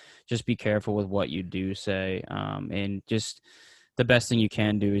 So just be careful with what you do say. And just the best thing you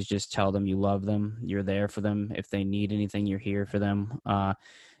can do is just tell them you love them. You're there for them. If they need anything, you're here for them.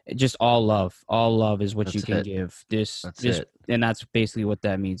 Just all love is what you can give. And that's basically what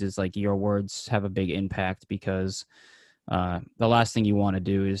that means, is like your words have a big impact, because the last thing you want to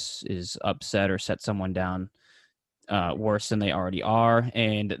do is upset or set someone down worse than they already are,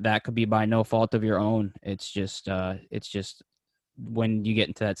 and that could be by no fault of your own. It's just when you get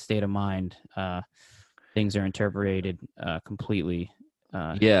into that state of mind, things are interpreted completely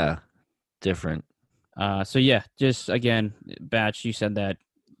different. So yeah, just again, Batch, you said that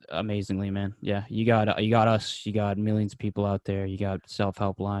amazingly, man. Yeah, you got us, you got millions of people out there, you got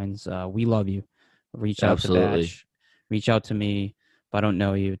self-help lines. We love you. Reach out to Batch, reach out to me. If I don't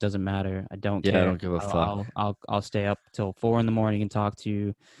know you, it doesn't matter. I don't care. I don't give a fuck. I'll stay up till 4 a.m. and talk to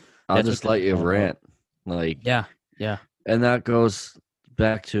you. I'll just let you rant. Yeah. And that goes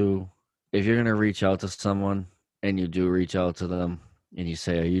back to, if you're gonna reach out to someone and you do reach out to them and you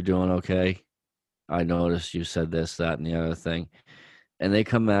say, "Are you doing okay?" I noticed you said this, that, and the other thing. And they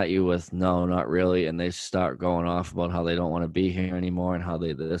come at you with, no, not really. And they start going off about how they don't want to be here anymore and how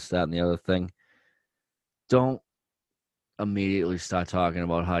they this, that, and the other thing. Don't immediately start talking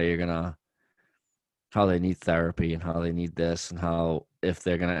about how they need therapy and how they need this and how if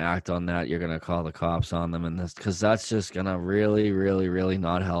they're going to act on that, you're going to call the cops on them and this, because that's just going to really, really, really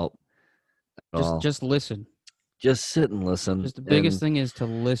not help at all. Just listen. Just sit and listen. Just the biggest thing is to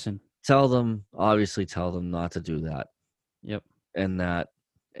listen. Tell them not to do that. Yep. And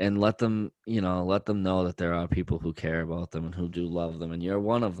let them know that there are people who care about them and who do love them, and you're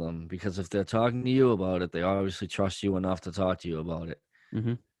one of them, because if they're talking to you about it, they obviously trust you enough to talk to you about it.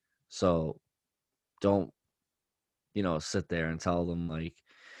 Mm-hmm. So don't, sit there and tell them like,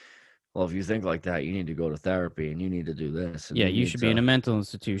 well, if you think like that, you need to go to therapy and you need to do this. And yeah, you should be in a mental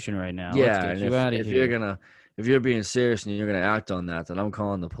institution right now. Yeah, let's get you out of here. If you're being serious and you're gonna act on that, then I'm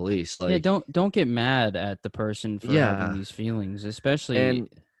calling the police. Like, yeah, don't get mad at the person for having these feelings, especially.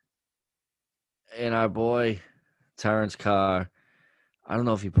 And our boy Terrence Carr, I don't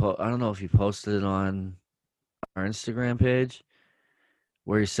know if he posted it on our Instagram page,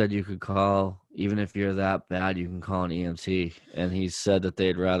 where he said you could call, even if you're that bad, you can call an EMT, and he said that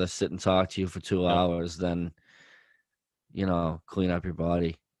they'd rather sit and talk to you for 2 hours than, clean up your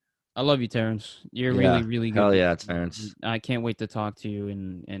body. I love you, Terrence. You're really, really good. Hell yeah, Terrence. I can't wait to talk to you,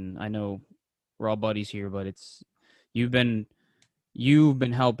 and I know we're all buddies here, but you've been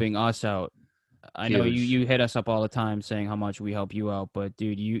helping us out. I know you hit us up all the time saying how much we help you out, but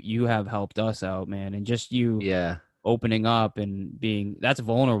dude, you have helped us out, man, and just you opening up and that's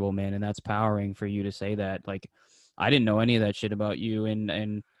vulnerable, man, and that's powering for you to say that. Like, I didn't know any of that shit about you,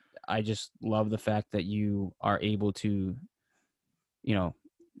 and I just love the fact that you are able to,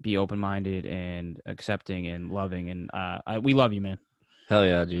 be open-minded and accepting and loving, and we love you, man. Hell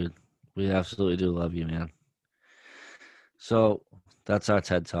yeah, dude. We absolutely do love you, man. So that's our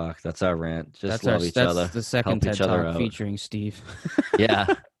TED Talk. That's our rant. Just love each other. That's the second TED Talk featuring Steve. Yeah,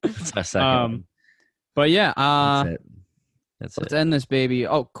 that's our second one. But yeah, let's end this, baby.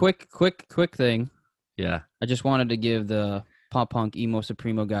 Oh, quick thing. Yeah. I just wanted to give the Pop Punk Emo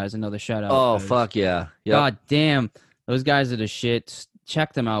Supremo guys another shout out. Oh, fuck yeah. Yep. God damn. Those guys are the shit.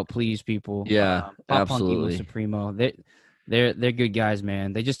 Check them out, please, people. Yeah, Pop absolutely. Punk Emo Supremo. They're good guys,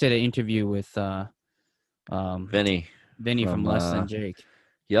 man. They just did an interview with Vinny from Less Than Jake.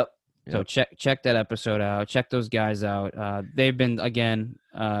 Yep. So check that episode out. Check those guys out. They've been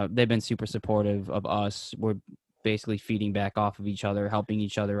super supportive of us. We're basically feeding back off of each other, helping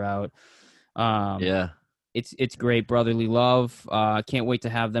each other out. It's great brotherly love. Can't wait to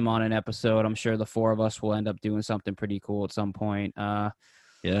have them on an episode. I'm sure the four of us will end up doing something pretty cool at some point.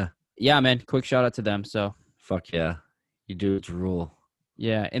 Yeah, man. Quick shout out to them. So fuck yeah, you dudes rule.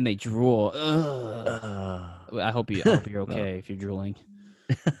 Yeah, and they drool. I hope you're okay if you're drooling.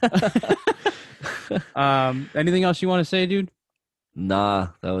 Anything else you want to say, dude? Nah,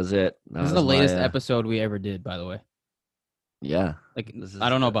 that was it. This is the latest episode we ever did, by the way. Yeah. I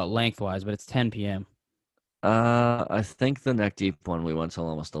don't know about lengthwise, but it's 10 p.m. I think the Neck Deep one we went till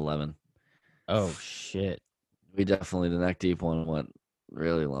almost 11. Oh shit. The Neck Deep one went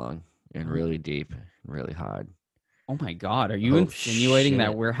really long and really deep and really hard. Oh my god, are you insinuating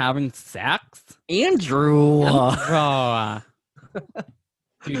that we're having sex? Andrew.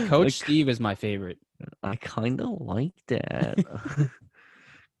 Dude, Coach Steve is my favorite. I kind of like that.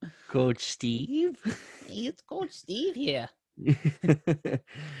 Coach Steve? Hey, it's Coach Steve here.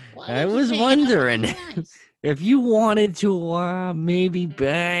 I was wondering if you wanted to maybe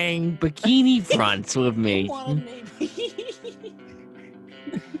bang bikini fronts with me.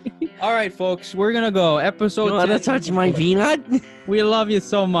 All right, folks, we're gonna go. Episode 10. You wanna touch my peanut? We love you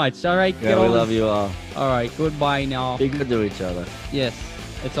so much. All right, yeah, we love you all. All right, goodbye now. Be good to each other. Yes,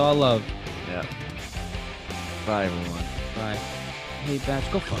 it's all love. Yeah. Bye, everyone. Bye. Hey,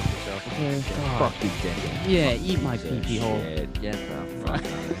 Batch, go fuck yourself, okay? Fuck you, dick. Yeah, eat my pee-pee hole. Get the fuck out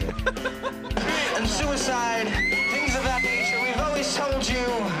of here. And suicide, things of that nature. We've always told you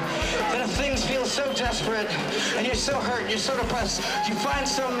that if things feel so desperate and you're so hurt, you're so depressed, you find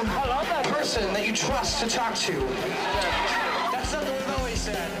some person that you trust to talk to. That's something we've always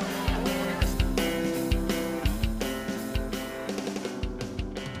said.